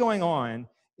actually going on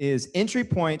is entry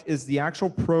point is the actual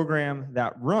program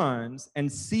that runs, and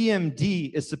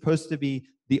CMD is supposed to be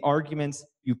the arguments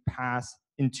you pass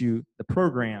into the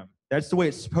program. That's the way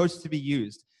it's supposed to be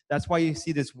used. That's why you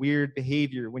see this weird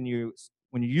behavior when you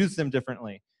use them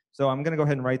differently. So I'm going to go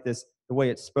ahead and write this the way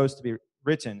it's supposed to be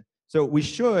written. So we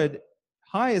should,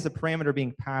 hi is a parameter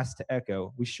being passed to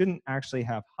echo. We shouldn't actually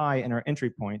have hi in our entry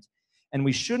point, and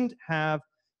we shouldn't have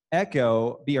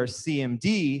echo be our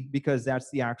CMD because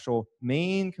that's the actual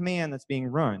main command that's being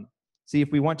run. See,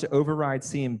 if we want to override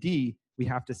CMD, we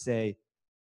have to say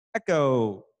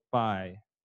echo bye.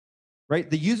 right?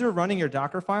 The user running your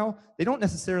Docker file, they don't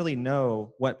necessarily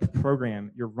know what program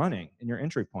you're running in your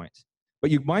entry point, but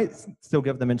you might still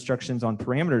give them instructions on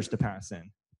parameters to pass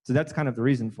in. So that's kind of the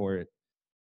reason for it.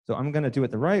 So I'm going to do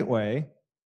it the right way,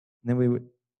 and then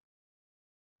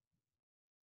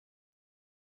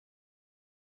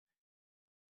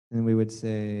we would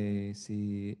say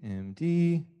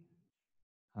cmd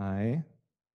hi.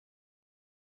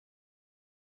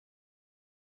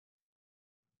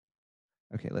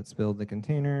 Okay, let's build the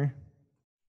container.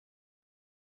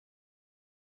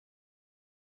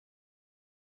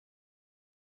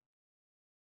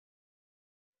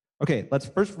 Okay, let's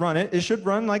first run it. It should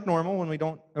run like normal when we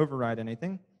don't override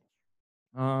anything.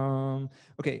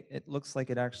 Okay, it looks like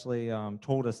it actually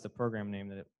told us the program name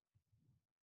that it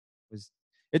was.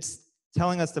 It's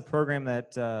telling us the program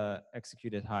that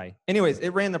executed hi. Anyways, it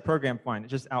ran the program fine. It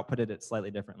just outputted it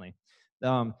slightly differently.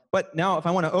 But now if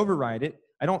I want to override it,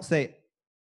 I don't say,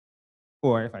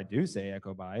 or if I do say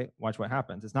echo by, watch what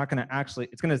happens. It's not going to actually,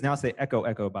 it's going to now say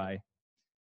echo by.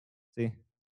 See?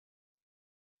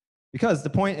 Because the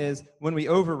point is, when we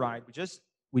override,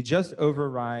 we just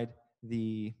override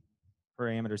the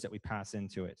parameters that we pass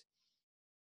into it.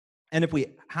 And if we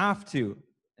have to,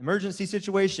 emergency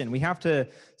situation, we have to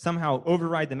somehow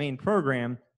override the main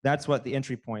program, that's what the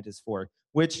entry point is for,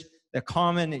 which the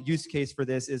common use case for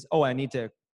this is, oh, I need to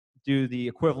do the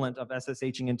equivalent of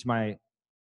SSHing into my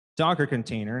Docker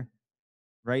container,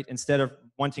 right? Instead of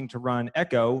wanting to run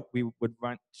echo, we would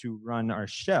want to run our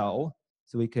shell.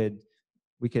 So we could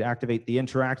activate the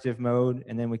interactive mode,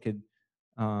 and then we could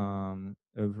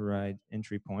override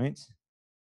entry point.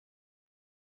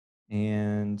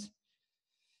 And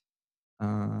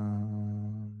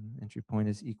entry point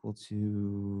is equal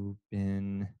to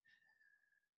bin.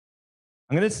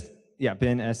 I'm going to, yeah,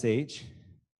 bin sh.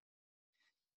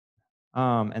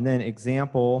 And then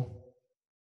example,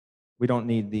 we don't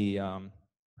need the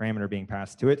parameter being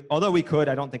passed to it. Although we could,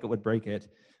 I don't think it would break it.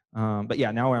 But yeah,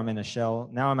 now I'm in a shell.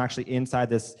 Now I'm actually inside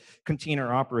this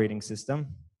container operating system.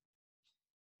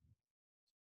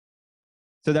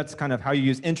 So that's kind of how you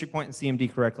use entry point and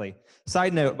CMD correctly.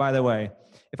 Side note, by the way,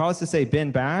 if I was to say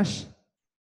bin bash,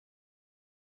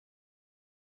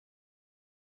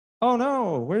 oh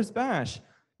no, where's bash?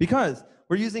 Because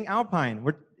we're using Alpine.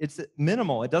 It's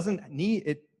minimal. It doesn't need,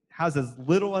 it has as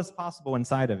little as possible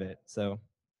inside of it. So,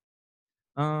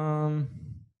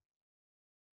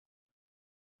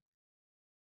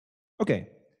 okay.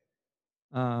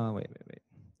 Wait.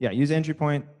 Yeah, use entry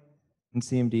point and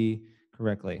CMD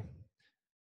correctly.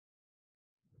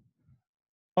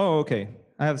 Oh, okay.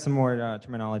 I have some more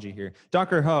terminology here.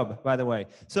 Docker Hub, by the way.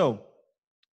 So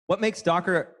what makes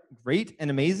Docker great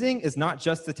and amazing is not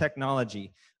just the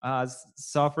technology. As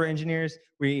software engineers,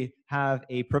 we have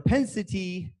a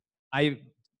propensity, I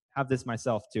have this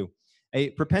myself too,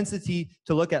 a propensity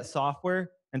to look at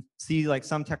software and see like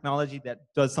some technology that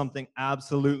does something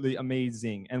absolutely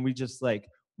amazing. And we just like,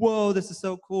 whoa, this is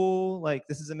so cool. Like,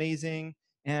 this is amazing.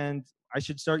 And I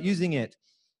should start using it.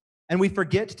 And we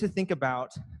forget to think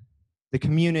about the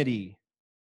community,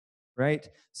 right?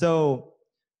 So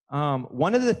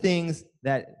one of the things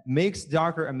that makes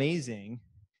Docker amazing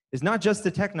is not just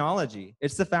the technology.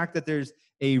 It's the fact that there's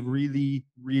a really,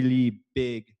 really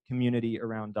big community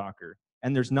around Docker.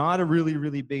 And there's not a really,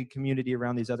 really big community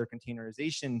around these other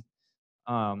containerization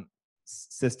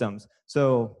systems.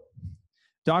 So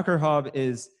Docker Hub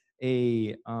is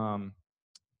a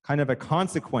kind of a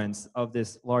consequence of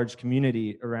this large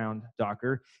community around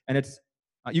Docker. And it's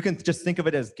you can just think of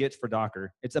it as Git for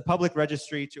Docker. It's a public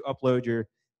registry to upload your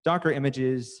Docker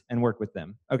images and work with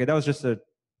them. Okay, that was just a,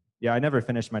 yeah, I never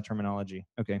finished my terminology.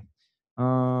 Okay.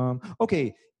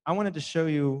 Okay, I wanted to show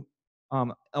you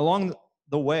along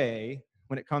the way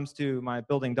when it comes to my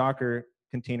building Docker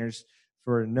containers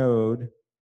for Node.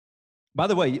 By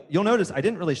the way, you'll notice I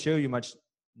didn't really show you much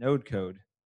Node code.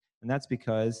 And that's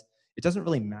because it doesn't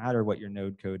really matter what your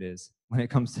Node code is when it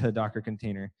comes to a Docker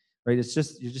container, right? It's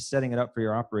just, you're just setting it up for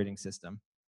your operating system.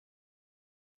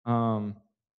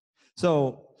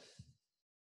 So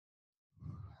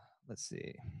let's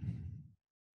see.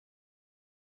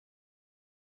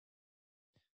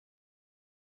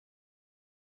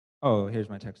 Oh, here's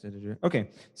my text editor. Okay,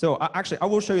 so actually, I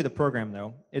will show you the program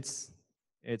though. It's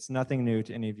nothing new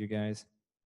to any of you guys.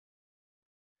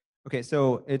 Okay,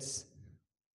 so it's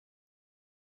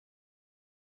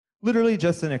literally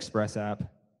just an Express app,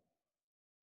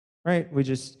 right? We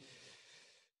just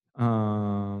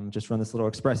run this little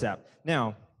Express app.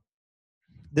 Now,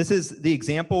 this is the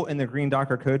example in the green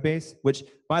Docker code base, which,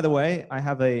 by the way, I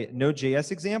have a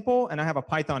Node.js example and I have a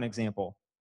Python example.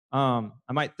 I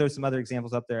might throw some other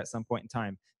examples up there at some point in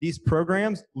time. These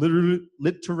programs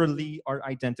literally are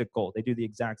identical. They do the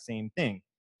exact same thing.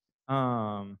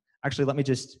 Actually, let me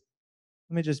just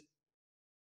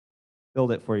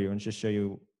build it for you and just show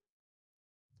you.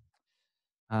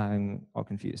 I'm all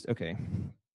confused. Okay.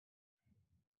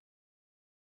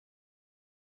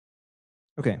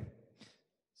 Okay.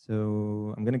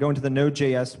 So I'm going to go into the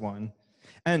Node.js one.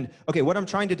 And okay, what I'm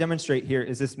trying to demonstrate here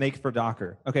is this make for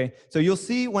Docker. Okay, so you'll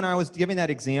see when I was giving that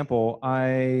example,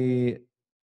 I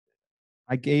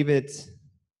gave it,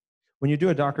 when you do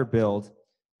a Docker build,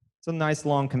 it's a nice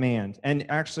long command. And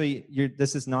actually,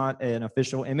 this is not an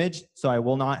official image, so I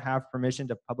will not have permission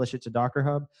to publish it to Docker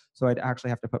Hub. So I'd actually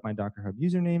have to put my Docker Hub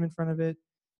username in front of it.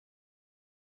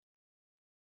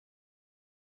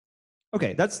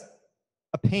 Okay, that's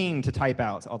a pain to type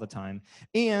out all the time.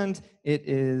 And it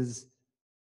is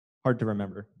hard to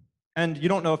remember. And you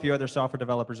don't know if your other software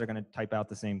developers are going to type out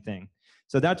the same thing.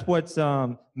 So that's what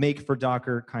make for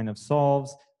Docker kind of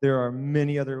solves. There are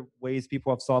many other ways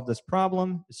people have solved this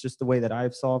problem. It's just the way that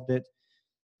I've solved it.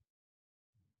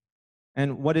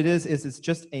 And what it is it's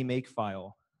just a make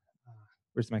file.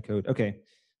 Where's my code? Okay.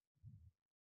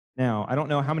 Now, I don't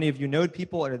know how many of you Node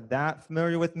people are that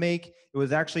familiar with make. It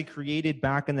was actually created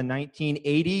back in the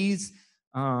 1980s,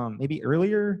 maybe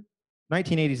earlier.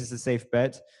 1980s is a safe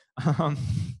bet.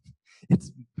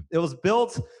 It was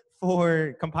built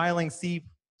for compiling C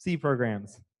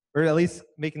programs, or at least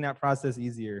making that process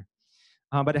easier.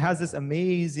 But it has this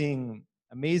amazing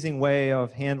way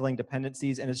of handling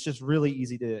dependencies, and it's just really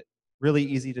easy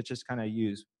to just kind of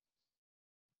use.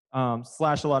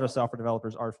 Slash a lot of software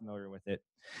developers are familiar with it.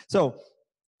 So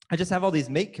I just have all these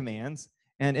make commands,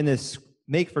 and in this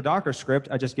make for Docker script,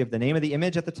 I just give the name of the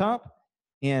image at the top,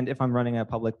 and if I'm running a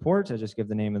public port, I just give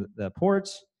the name of the port,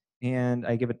 and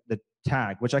I give it the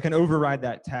tag, which I can override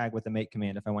that tag with the make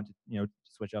command if I want to,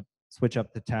 switch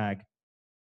up the tag.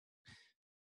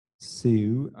 So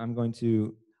what I'm going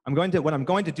to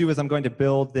do is I'm going to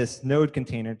build this node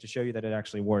container to show you that it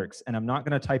actually works. And I'm not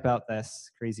going to type out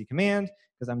this crazy command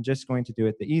because I'm just going to do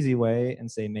it the easy way and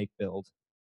say make build.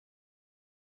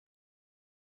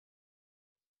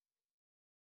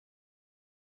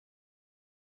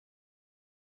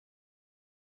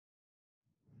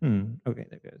 Okay,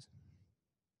 there it goes.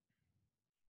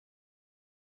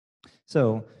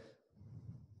 So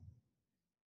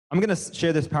I'm going to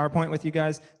share this PowerPoint with you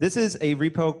guys. This is a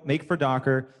repo make for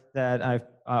Docker that I've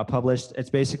published.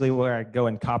 It's basically where I go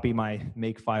and copy my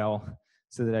make file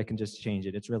so that I can just change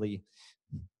it. It's really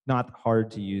not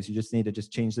hard to use. You just need to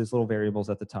just change those little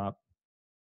variables at the top.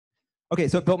 Okay,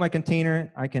 so it built my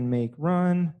container. I can make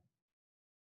run.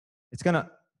 It's going to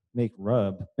make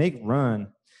run.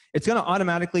 It's going to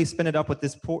automatically spin it up with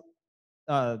this port,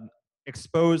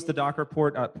 expose the Docker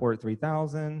port at port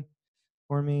 3000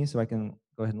 for me, so I can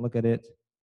go ahead and look at it.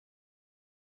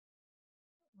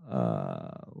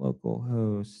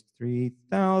 Localhost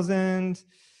 3000.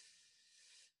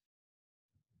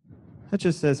 That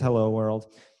just says hello world.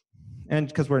 And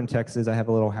because we're in Texas, I have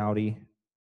a little howdy.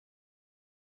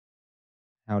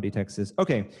 Howdy, Texas.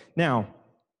 Okay, now,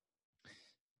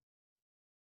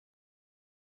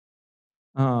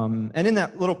 and in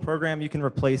that little program, you can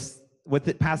replace, with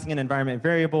it passing in environment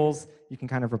variables, you can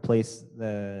kind of replace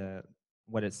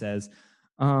what it says.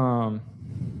 Okay.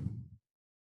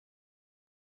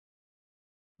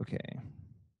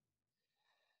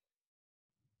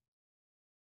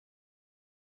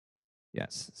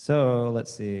 Yes, so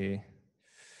let's see.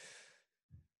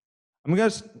 I'm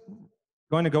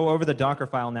going to go over the Docker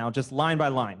file now, just line by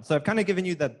line. So I've kind of given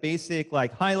you the basic,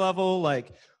 like high level,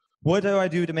 like what do I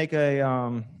do to make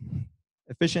a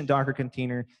efficient Docker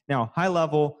container? Now, high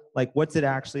level, like what's it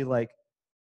actually like?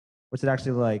 What's it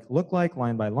actually like look like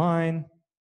line by line?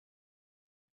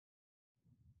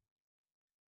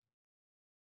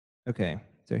 Okay,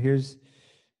 so here's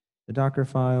the Docker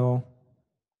file.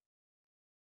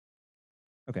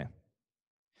 Okay,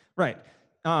 right.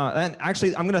 And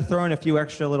actually, I'm going to throw in a few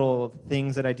extra little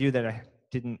things that I do that I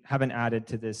haven't added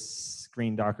to this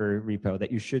green Docker repo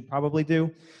that you should probably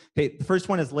do. Okay, the first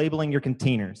one is labeling your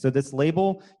container. So this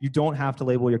label, you don't have to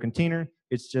label your container.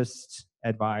 It's just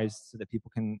advised so that people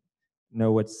can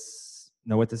know what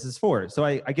this is for. So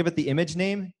I give it the image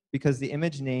name because the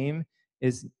image name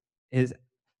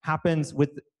happens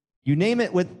with, you name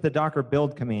it with the Docker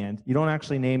build command. You don't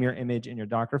actually name your image in your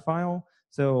Docker file.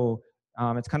 So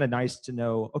it's kind of nice to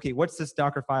know, okay, what's this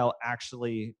Docker file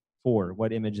actually for?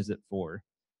 What image is it for?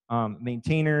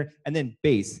 Maintainer, and then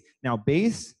base. Now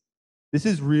base, this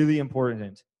is really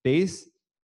important. Base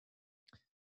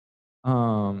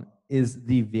is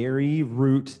the very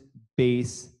root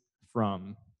base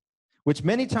from. which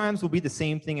many times will be the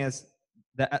same thing as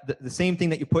the same thing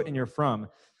that you put in your from,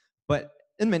 but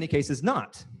in many cases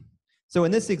not. So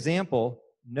in this example,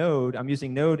 Node, I'm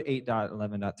using Node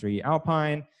 8.11.3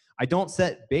 Alpine. I don't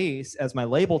set base as my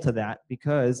label to that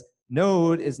because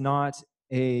Node is not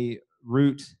a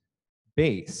root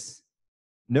base.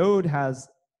 Node has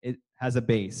a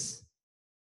base,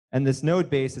 and this Node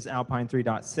base is Alpine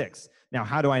 3.6. Now,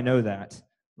 how do I know that?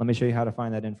 Let me show you how to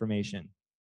find that information.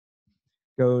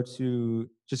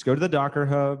 Just go to the Docker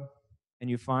Hub, and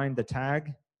you find the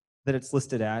tag that it's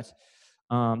listed at.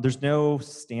 There's no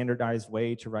standardized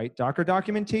way to write Docker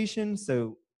documentation,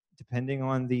 so depending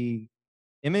on the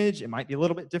image, it might be a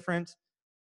little bit different.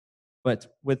 But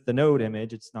with the Node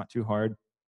image, it's not too hard.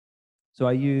 So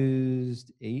I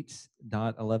used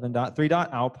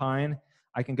 8.11.3.alpine.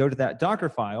 I can go to that Docker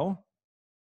file,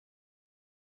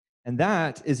 and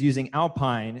that is using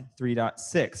Alpine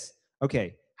 3.6.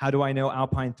 Okay, how do I know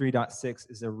Alpine 3.6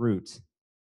 is a root?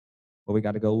 Well, we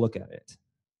got to go look at it.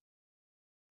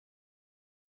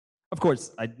 Of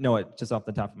course, I know it just off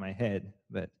the top of my head,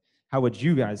 but how would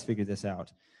you guys figure this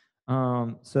out?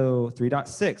 So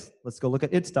 3.6, let's go look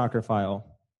at its Docker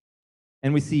file.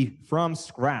 And we see from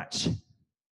scratch.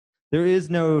 There is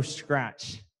no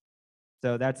scratch.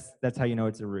 So that's how you know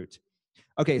it's a root.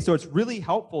 Okay, so it's really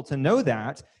helpful to know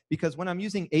that because when I'm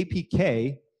using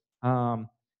APK,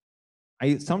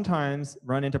 I sometimes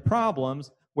run into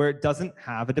problems where it doesn't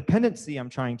have a dependency I'm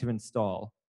trying to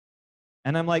install.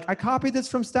 And I'm like, I copied this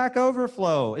from Stack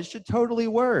Overflow. It should totally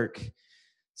work.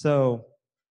 So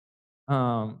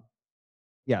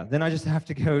yeah, then I just have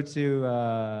to go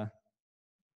to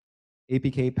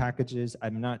APK packages.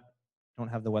 Don't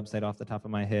have the website off the top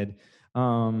of my head.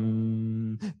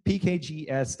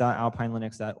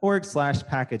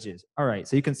 pkgs.alpinelinux.org/packages. All right,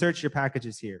 so you can search your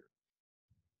packages here.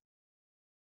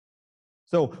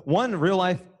 So one real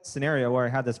life scenario where I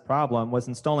had this problem was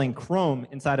installing Chrome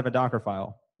inside of a Docker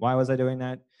file. Why was I doing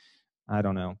that? I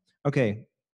don't know. Okay,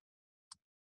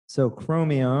 so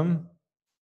Chromium.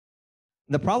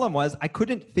 The problem was I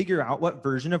couldn't figure out what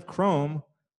version of Chrome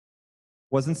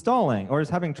was installing or was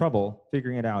having trouble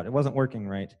figuring it out. It wasn't working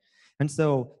right. And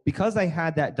so because I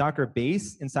had that Docker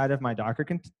base inside of my Docker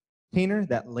container,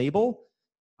 that label,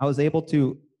 I was able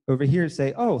to over here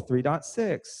say, oh,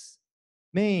 3.6,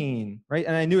 main, right?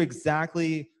 And I knew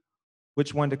exactly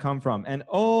which one to come from. And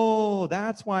oh,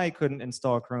 that's why I couldn't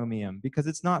install Chromium, because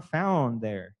it's not found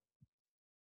there.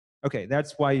 Okay,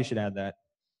 that's why you should add that.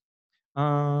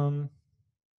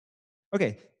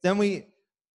 Okay, then we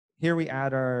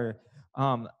add our,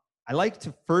 I like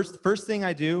to first thing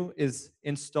I do is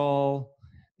install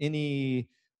any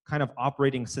kind of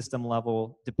operating system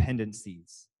level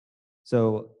dependencies.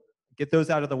 So get those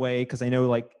out of the way because I know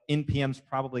like npm's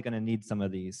probably going to need some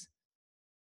of these.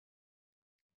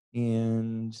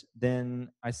 And then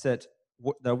I set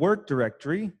the work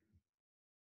directory.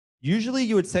 Usually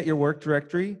you would set your work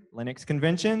directory, Linux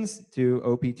conventions, to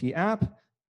opt app,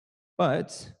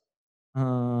 but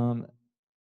I'm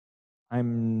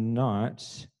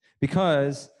not,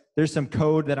 because there's some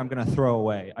code that I'm going to throw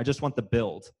away. I just want the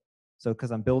build. So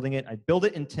because I'm building it, I build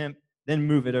it in temp, then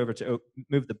move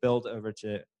the build over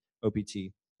to opt.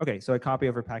 Okay, so I copy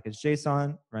over package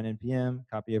JSON, run npm,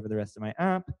 copy over the rest of my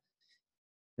app.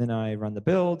 Then I run the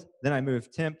build. Then I move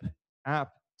temp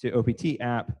app to opt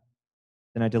app.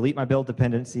 Then I delete my build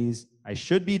dependencies. I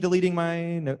should be deleting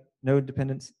my node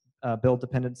dependence, build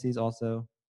dependencies also,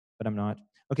 but I'm not.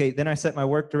 Okay, then I set my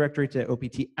work directory to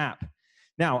opt app.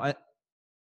 Now,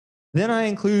 then I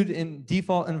include in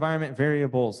default environment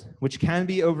variables, which can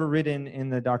be overridden in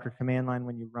the Docker command line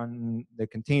when you run the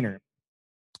container.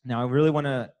 Now, I really want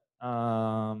to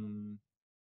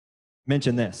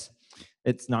mention this.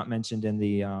 It's not mentioned in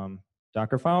the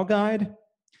Dockerfile guide.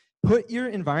 Put your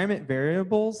environment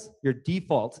variables, your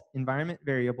default environment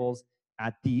variables,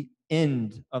 at the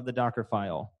end of the Docker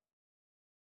file.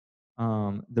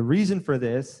 The reason for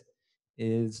this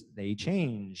is they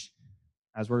change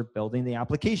as we're building the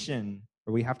application,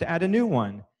 or we have to add a new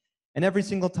one. And every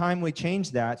single time we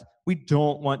change that, we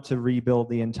don't want to rebuild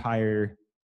the entire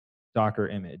Docker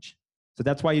image. So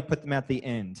that's why you'd put them at the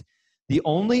end. The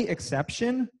only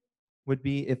exception would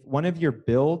be if one of your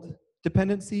build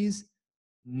dependencies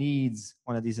needs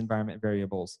one of these environment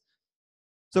variables.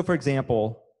 So for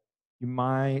example, you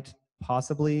might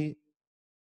possibly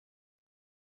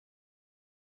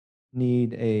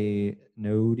need a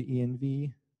node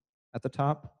env at the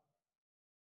top.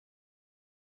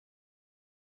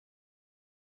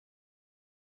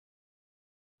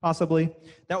 Possibly.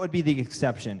 That would be the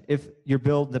exception if your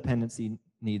build dependency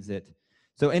needs it.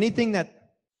 So anything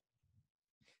that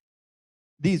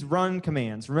these run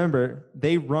commands, remember,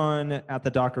 they run at the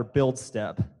Docker build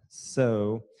step.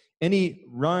 So any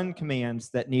run commands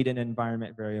that need an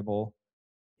environment variable,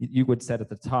 you would set at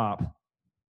the top.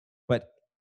 But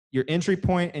your entry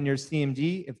point and your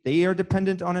CMD, if they are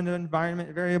dependent on an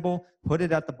environment variable, put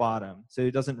it at the bottom so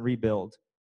it doesn't rebuild.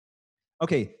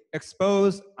 Okay,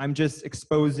 expose, I'm just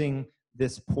exposing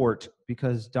this port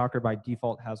because Docker by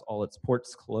default has all its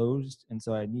ports closed, and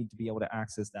so I need to be able to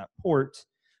access that port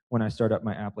when I start up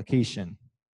my application.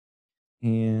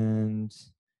 And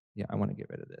yeah, I want to get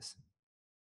rid of this.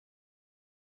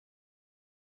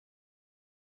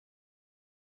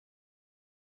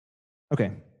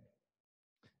 Okay.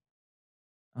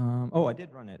 Oh, I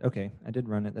did run it. Okay, I did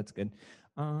run it. That's good.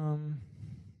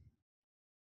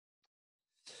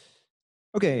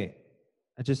 Okay,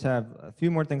 I just have a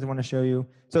few more things I want to show you.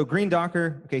 So green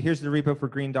Docker. Okay, here's the repo for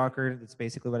green Docker. That's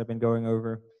basically what I've been going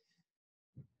over.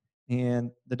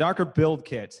 And the Docker build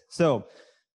kit. So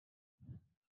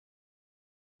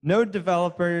Node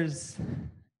developers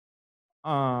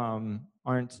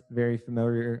aren't very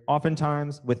familiar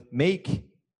oftentimes with make,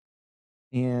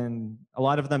 and a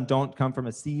lot of them don't come from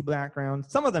a C background.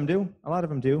 Some of them do, a lot of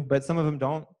them do, but some of them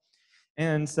don't.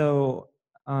 And so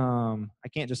I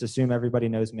can't just assume everybody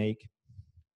knows make.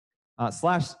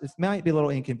 Slash, it might be a little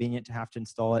inconvenient to have to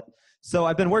install it. So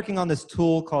I've been working on this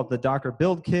tool called the Docker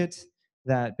build kit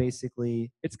that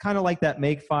basically, it's kind of like that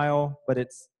make file, but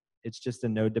it's just a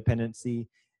node dependency.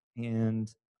 And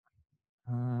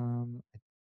I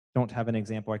don't have an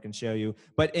example I can show you,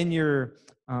 but in your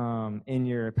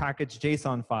package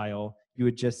JSON file, you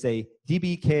would just say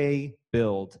dbk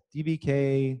build,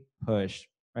 dbk push,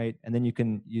 right? And then you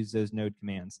can use those node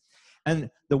commands.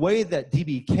 And the way that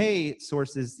dbk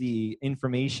sources the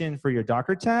information for your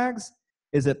Docker tags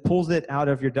is it pulls it out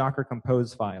of your Docker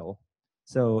Compose file.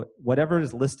 So whatever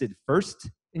is listed first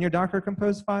in your Docker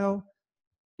Compose file,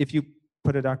 if you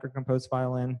put a Docker Compose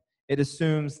file in, it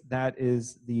assumes that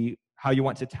is how you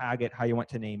want to tag it, how you want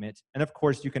to name it. And of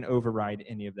course, you can override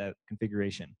any of that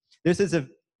configuration. This is a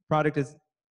product is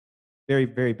very,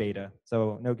 very beta,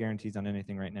 so no guarantees on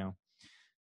anything right now.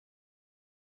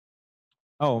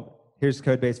 Oh, here's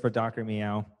code base for Docker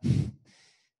Meow.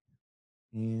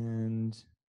 And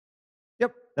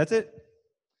yep, that's it.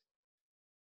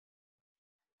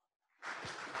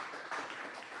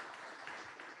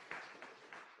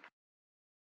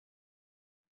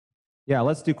 Yeah,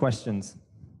 let's do questions.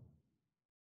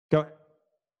 Go ahead.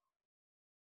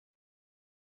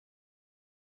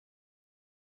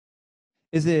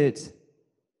 Is it?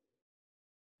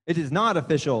 It is not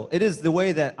official. It is the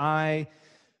way that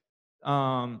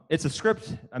it's a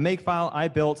script, a make file I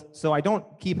built, so I don't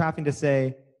keep having to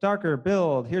say, Docker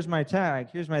build, here's my tag,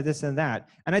 here's my this and that.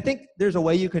 And I think there's a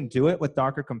way you can do it with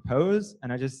Docker Compose,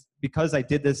 and because I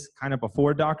did this kind of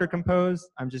before Docker Compose,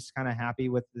 I'm just kind of happy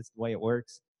with this the way it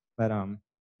works. But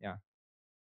yeah.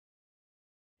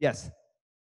 Yes.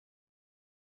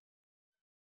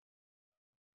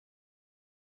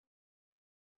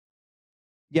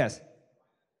 Yes.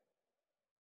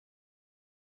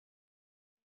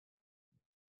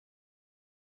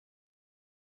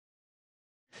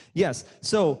 Yes.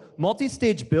 So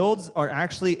multi-stage builds are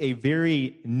actually a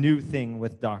very new thing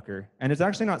with Docker, and it's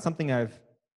actually not something I've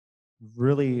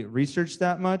really researched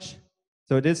that much.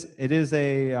 So it is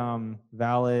a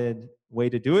valid way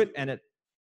to do it, and it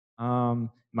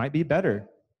might be better.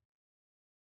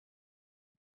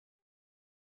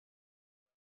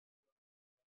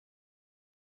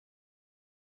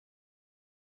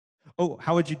 Oh,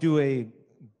 how would you do a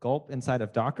gulp inside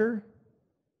of Docker?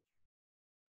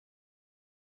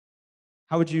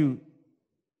 How would you,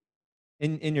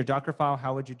 in your Docker file,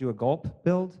 how would you do a gulp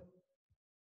build?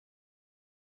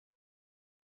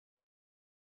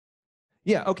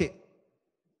 Yeah, okay.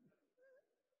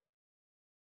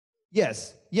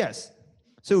 Yes, yes.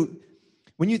 So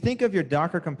when you think of your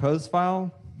Docker Compose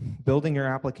file, building your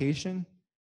application,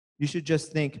 you should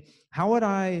just think, how would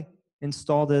I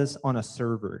install this on a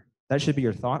server? That should be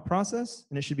your thought process,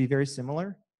 and it should be very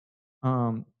similar.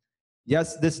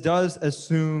 Yes, this does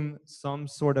assume some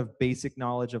sort of basic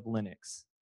knowledge of Linux.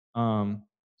 There's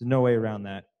no way around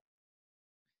that.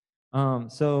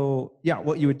 So yeah,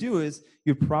 what you would do is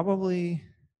you probably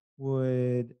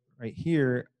would, right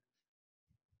here,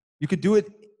 you could do it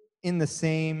in the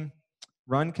same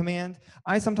run command.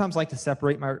 I sometimes like to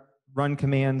separate my run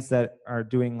commands that are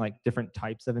doing like different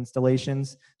types of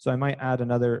installations. So I might add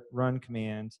another run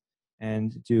command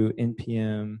and do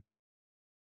npm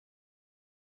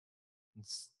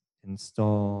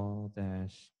install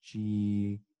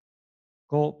 -g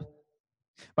gulp.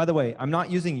 By the way, I'm not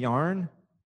using yarn.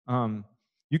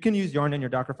 You can use yarn in your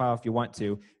Dockerfile if you want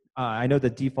to. I know the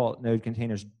default node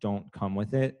containers don't come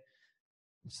with it.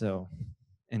 So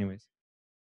anyways.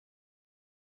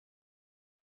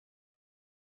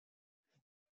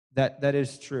 That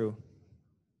is true.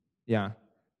 Yeah.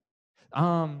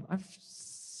 I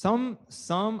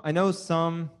know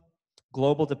some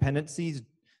global dependencies,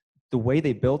 the way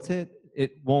they built it,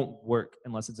 it won't work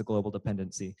unless it's a global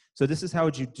dependency. So this is how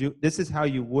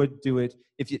you would do it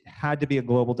if it had to be a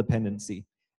global dependency.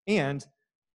 And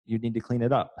you need to clean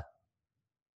it up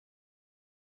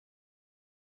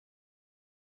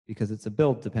because it's a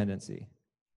build dependency.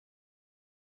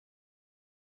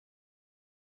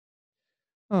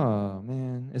 Oh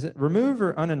man, is it remove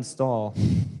or uninstall?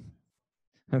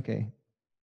 Okay.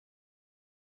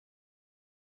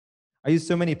 I use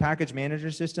so many package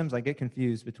manager systems, I get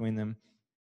confused between them.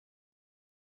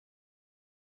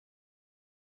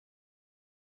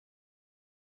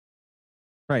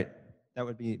 Right. That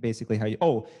would be basically how you,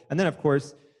 oh, and then of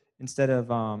course, instead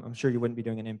of, I'm sure you wouldn't be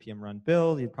doing an npm run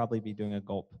build, you'd probably be doing a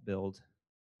gulp build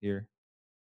here.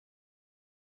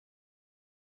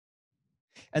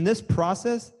 And this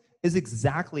process is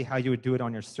exactly how you would do it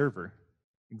on your server.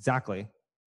 Exactly.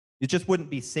 It just wouldn't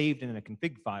be saved in a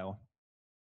config file.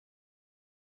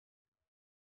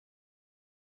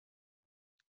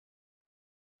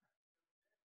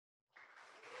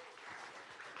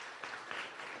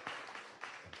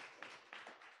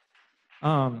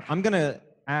 I'm going to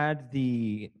add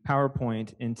the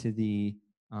PowerPoint into the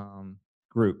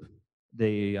group,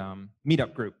 the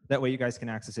meetup group. That way you guys can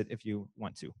access it if you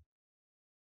want to.